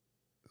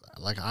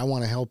 like, I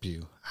want to help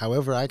you.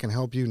 however I can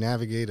help you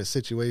navigate a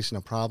situation,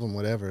 a problem,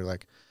 whatever,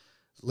 like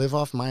live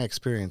off my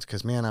experience.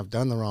 Cause man, I've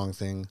done the wrong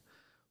thing,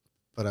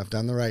 but I've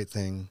done the right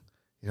thing.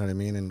 You know what I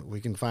mean? And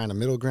we can find a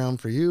middle ground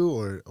for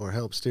you or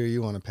help steer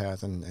you on a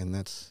path. And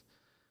that's,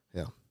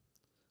 yeah,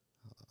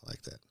 I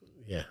like that.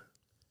 Yeah.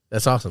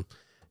 That's awesome.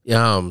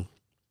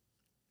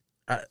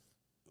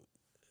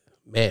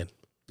 Man,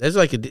 that's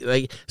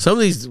like some of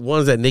these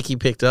ones that Nikki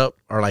picked up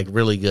are like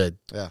really good.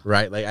 Yeah.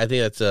 Right. Like, I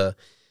think that's a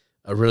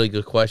really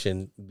good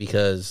question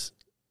because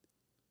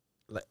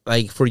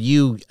like for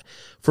you,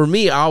 for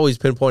me, I always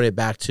pinpoint it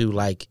back to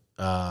like,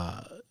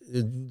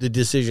 the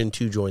decision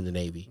to join the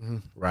Navy. Mm-hmm.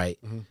 Right.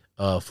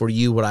 Mm-hmm. For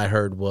you, what I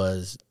heard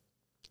was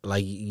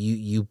like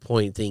you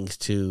point things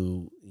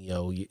to, you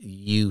know,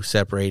 you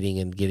separating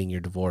and getting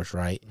your divorce.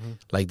 Right. Mm-hmm.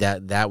 Like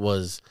that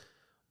was.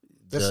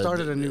 That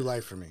started a new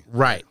life for me.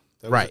 Right.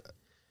 Right.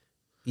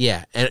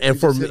 Yeah, and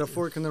for me, hit a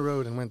fork in the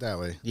road and went that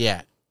way.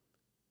 Yeah,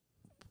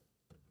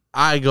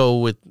 I go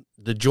with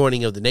the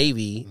joining of the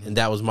Navy, and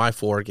that was my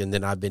fork, and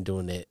then I've been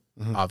doing it,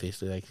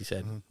 obviously, like you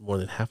said, more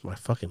than half my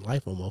fucking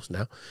life almost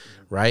now,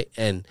 right?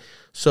 And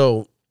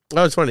so I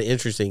always find it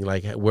interesting,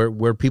 like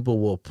where people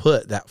will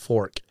put that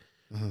fork,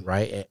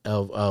 right?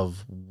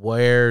 Of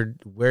where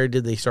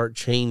did they start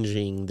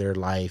changing their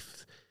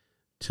life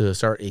to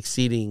start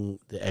exceeding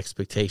the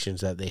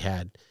expectations that they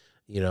had,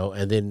 you know,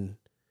 and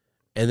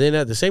then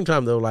at the same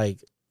time, though, like,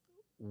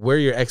 where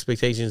your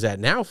expectations at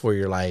now for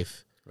your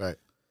life. Right.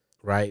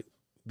 Right.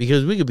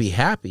 Because we could be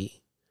happy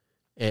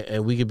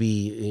and we could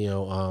be, you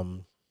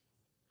know,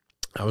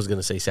 I was going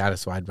to say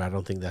satisfied, but I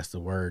don't think that's the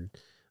word.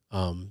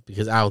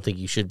 Because I don't think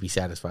you should be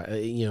satisfied.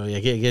 You know, I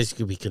guess you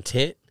could be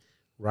content,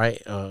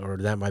 right? Or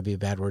that might be a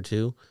bad word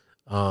too.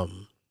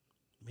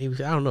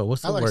 Maybe, I don't know.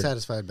 What's the word? I like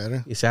satisfied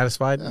better. You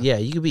satisfied? Yeah,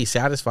 you could be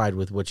satisfied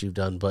with what you've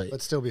done,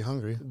 but still be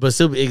hungry. But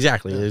still be,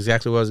 exactly what I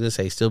was going to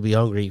say. Still be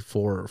hungry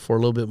for a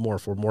little bit more,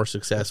 for more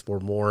success,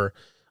 for more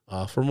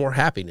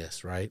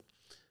happiness, right?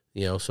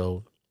 You know,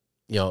 so,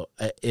 you know,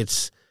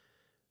 it's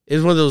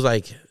one of those,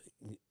 like,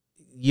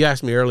 you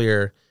asked me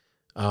earlier,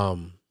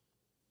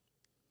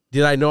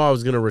 did I know I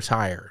was going to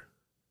retire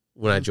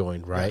when I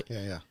joined, right?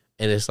 Yeah.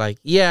 And it's like,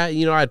 yeah,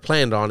 you know, I'd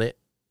planned on it,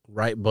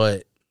 right?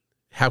 But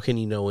how can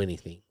you know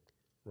anything?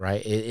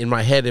 Right. In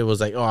my head, it was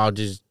like, oh, I'll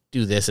just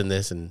do this and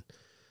this, and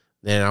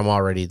then I'm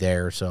already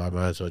there, so I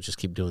might as well just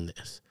keep doing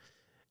this.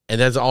 And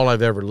that's all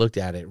I've ever looked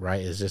at it.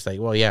 Right. It's just like,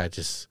 well, yeah,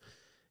 just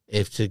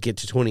if to get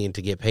to 20 and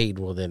to get paid,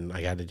 well, then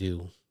I got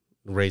to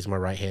raise my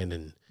right hand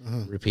and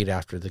repeat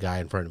after the guy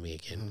in front of me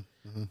again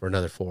for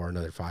another 4,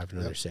 another 5,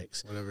 another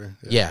 6, whatever.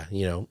 Yeah,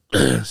 you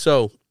know.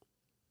 So,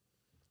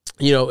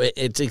 you know,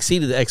 it's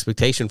exceeded the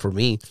expectation for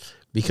me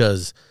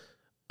because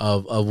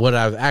of what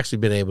I've actually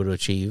been able to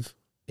achieve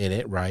in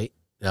it. Right.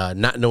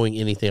 Not knowing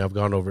anything, I've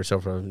gone over it so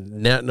far,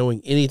 not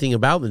knowing anything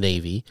about the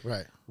Navy,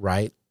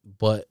 right,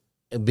 but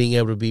being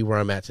able to be where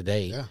I'm at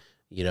today,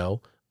 you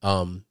know,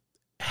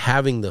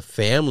 having the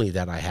family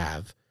that I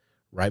have,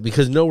 right,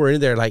 because nowhere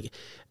in there, like,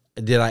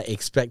 did I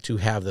expect to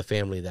have the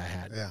family that I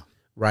had,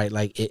 right,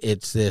 like,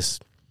 it's this,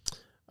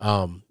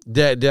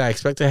 did I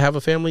expect to have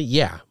a family?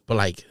 Yeah, but,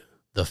 like,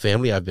 the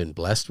family I've been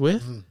blessed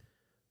with,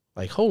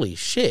 like, holy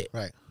shit,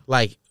 right,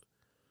 like,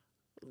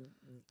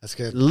 that's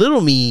good.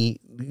 Little me,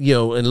 you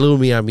know, and little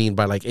me, I mean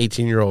by like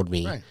 18-year-old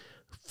me. Right.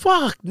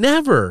 Fuck,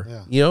 never.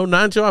 Yeah. You know,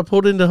 not until I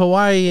pulled into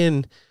Hawaii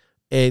and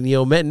you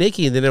know, met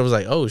Nikki, and then it was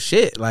like, oh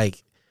shit,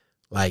 like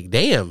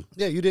damn.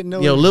 Yeah, you didn't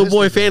know. You know, little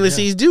boy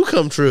fantasies do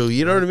come true.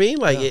 You know what I mean?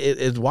 Like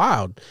it's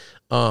wild.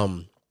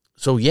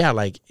 So yeah,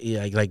 like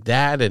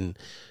that, and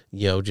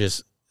you know,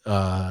 just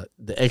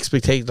the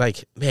expectation,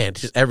 like, man,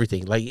 just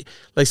everything, like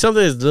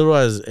something as little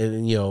as,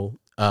 and you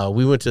know,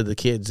 we went to the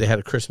kids. They had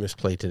a Christmas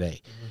play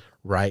today.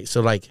 Right. So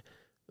like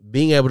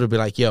being able to be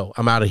like, yo,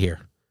 I'm out of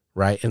here.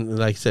 Right. And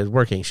like I said,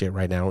 working shit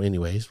right now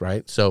anyways.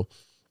 Right. So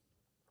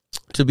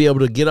to be able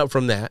to get up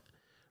from that,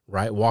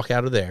 right, walk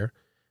out of there,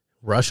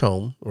 rush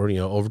home or, you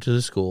know, over to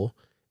the school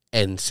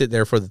and sit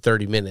there for the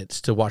 30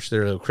 minutes to watch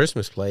their little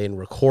Christmas play and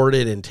record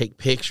it and take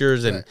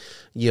pictures and,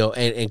 you know,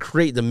 and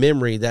create the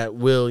memory that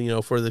will, you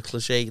know, for the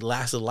cliche,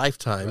 last a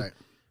lifetime.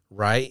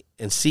 Right.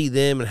 And see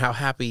them and how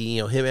happy,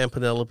 you know, him and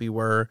Penelope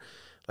were,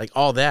 like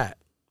all that.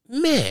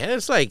 Man,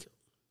 it's like,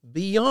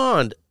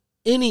 beyond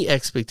any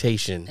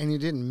expectation, and you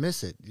didn't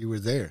miss it. You were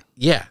there.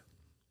 Yeah,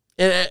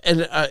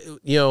 and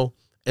you know,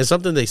 and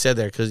something they said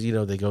there, because you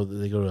know they go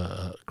to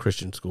a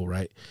Christian school,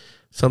 right?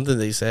 Something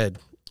they said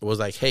was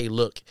like, "Hey,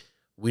 look,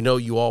 we know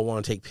you all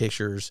want to take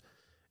pictures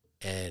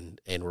and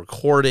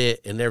record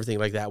it and everything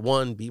like that.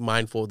 One, be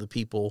mindful of the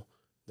people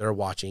that are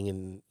watching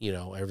and you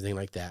know everything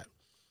like that.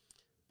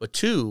 But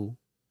two,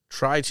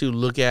 try to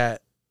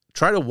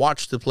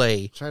watch the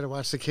play. Try to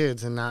watch the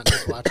kids and not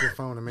just watch your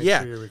phone and make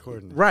sure you're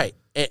recording it. Right.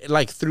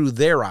 Like through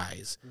their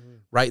eyes,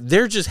 right?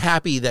 They're just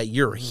happy that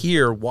you're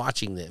here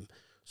watching them.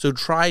 So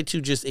try to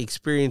just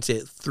experience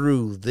it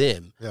through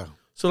them. Yeah.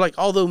 So like,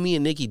 although me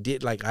and Nikki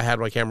did, like I had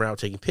my camera out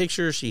taking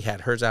pictures, she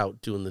had hers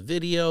out doing the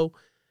video,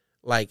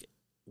 like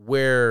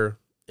where,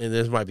 and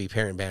this might be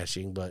parent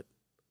bashing, but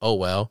oh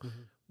well,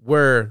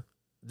 where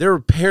there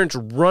were parents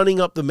running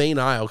up the main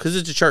aisle because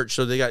it's a church,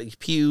 so they got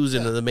pews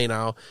into the main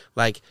aisle,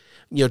 like,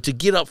 you know, to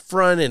get up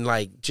front and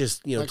like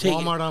just, you know, like take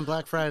Walmart on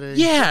Black Friday.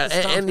 Yeah,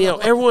 and you know,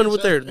 everyone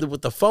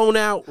with the phone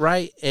out,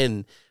 right,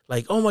 and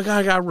like, oh my God,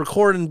 I got to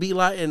record and be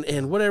like,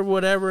 and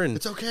whatever, and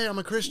it's okay, I'm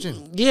a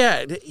Christian.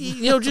 Yeah,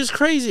 you know, just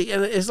crazy,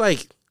 and it's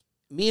like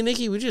me and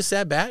Nikki, we just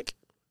sat back,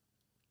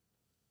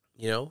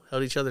 you know,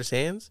 held each other's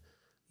hands,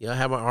 you know, I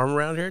had my arm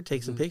around her,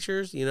 take some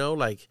pictures, you know,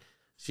 like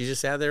she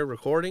just sat there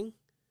recording.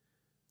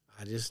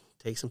 I just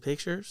take some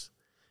pictures,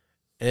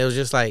 and it was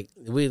just like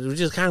we were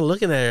just kind of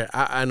looking at her.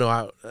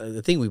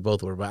 I think we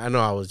both were, but I know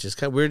I was just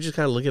we were just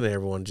kind of looking at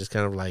everyone, just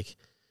kind of like,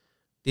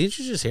 didn't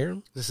you just hear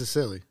him? This is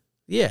silly.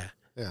 Yeah,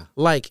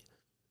 like,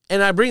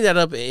 and I bring that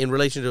up in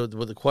relation to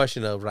with the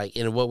question of like,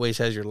 in what ways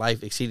has your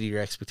life exceeded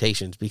your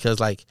expectations? Because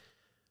like,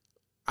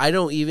 I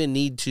don't even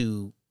need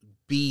to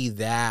be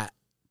that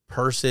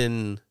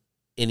person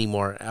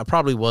anymore. I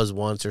probably was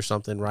once or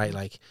something, right?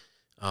 Like,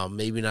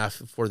 maybe not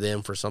for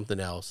them, for something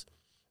else.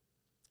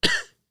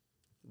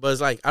 But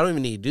it's like, I don't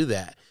even need to do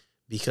that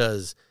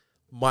because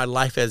my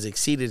life has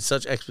exceeded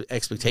such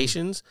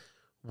expectations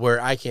where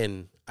I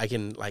can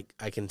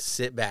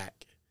sit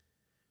back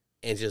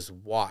and just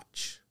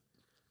watch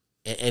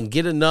and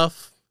get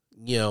enough,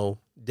 you know,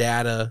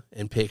 data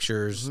and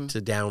pictures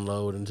to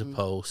download and to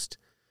post,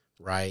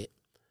 right?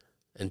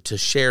 And to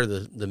share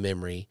the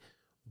memory.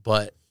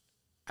 But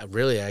I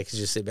could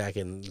just sit back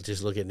and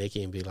just look at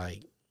Nikki and be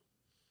like,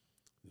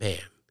 man,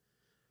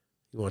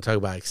 you want to talk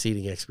about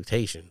exceeding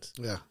expectations?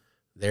 Yeah.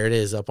 There it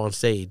is up on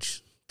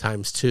stage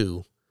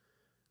 ×2,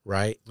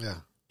 right? Yeah.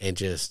 And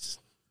just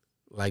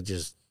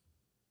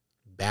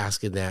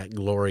bask in that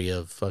glory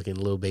of fucking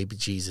little baby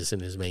Jesus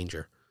in his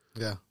manger.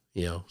 Yeah.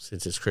 You know,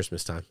 since it's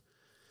Christmas time.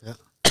 Yeah.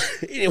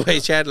 Anyway,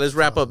 Chad, let's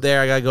wrap up there.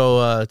 I got to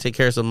go take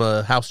care of some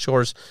house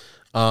chores.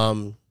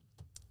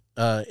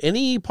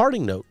 Any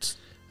parting notes?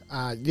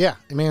 Yeah,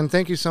 man,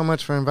 thank you so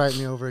much for inviting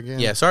me over again.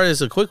 Yeah, sorry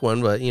it's a quick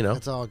one, but, you know.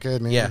 It's all good,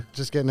 man. Yeah.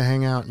 Just getting to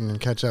hang out and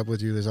catch up with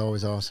you is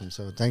always awesome.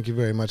 So thank you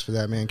very much for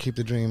that, man. Keep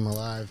the dream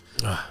alive.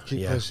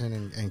 Keep pushing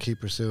and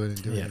keep pursuing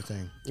and doing your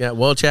thing. Yeah,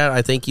 well, Chad,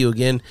 I thank you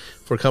again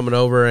for coming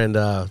over and,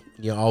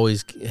 you know,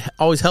 always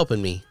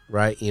helping me,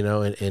 right, you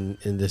know, in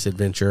this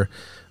adventure.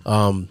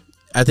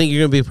 I think you're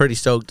going to be pretty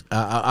stoked.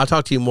 I'll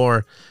talk to you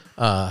more.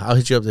 I'll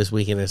hit you up this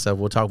weekend and stuff.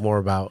 We'll talk more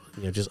about,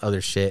 you know, just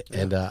other shit,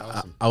 and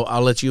awesome.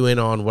 I'll let you in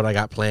on what I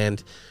got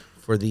planned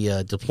for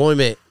the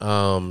deployment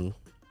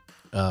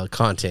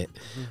content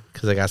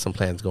because I got some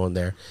plans going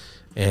there.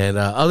 And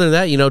other than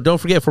that, you know, don't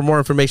forget, for more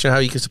information on how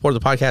you can support the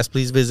podcast,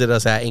 please visit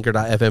us at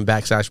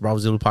anchor.fm/Bravo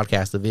Zulu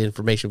Podcast. The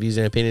information, views,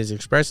 and opinions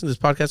expressed in this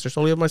podcast are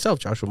solely of myself,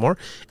 Joshua Moore,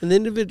 and the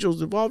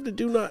individuals involved and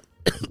do not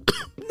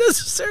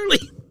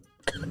necessarily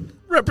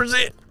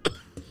represent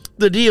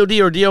the DOD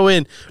or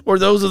DON or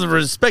those of the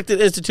respected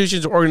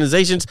institutions or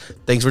organizations.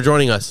 Thanks for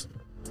joining us.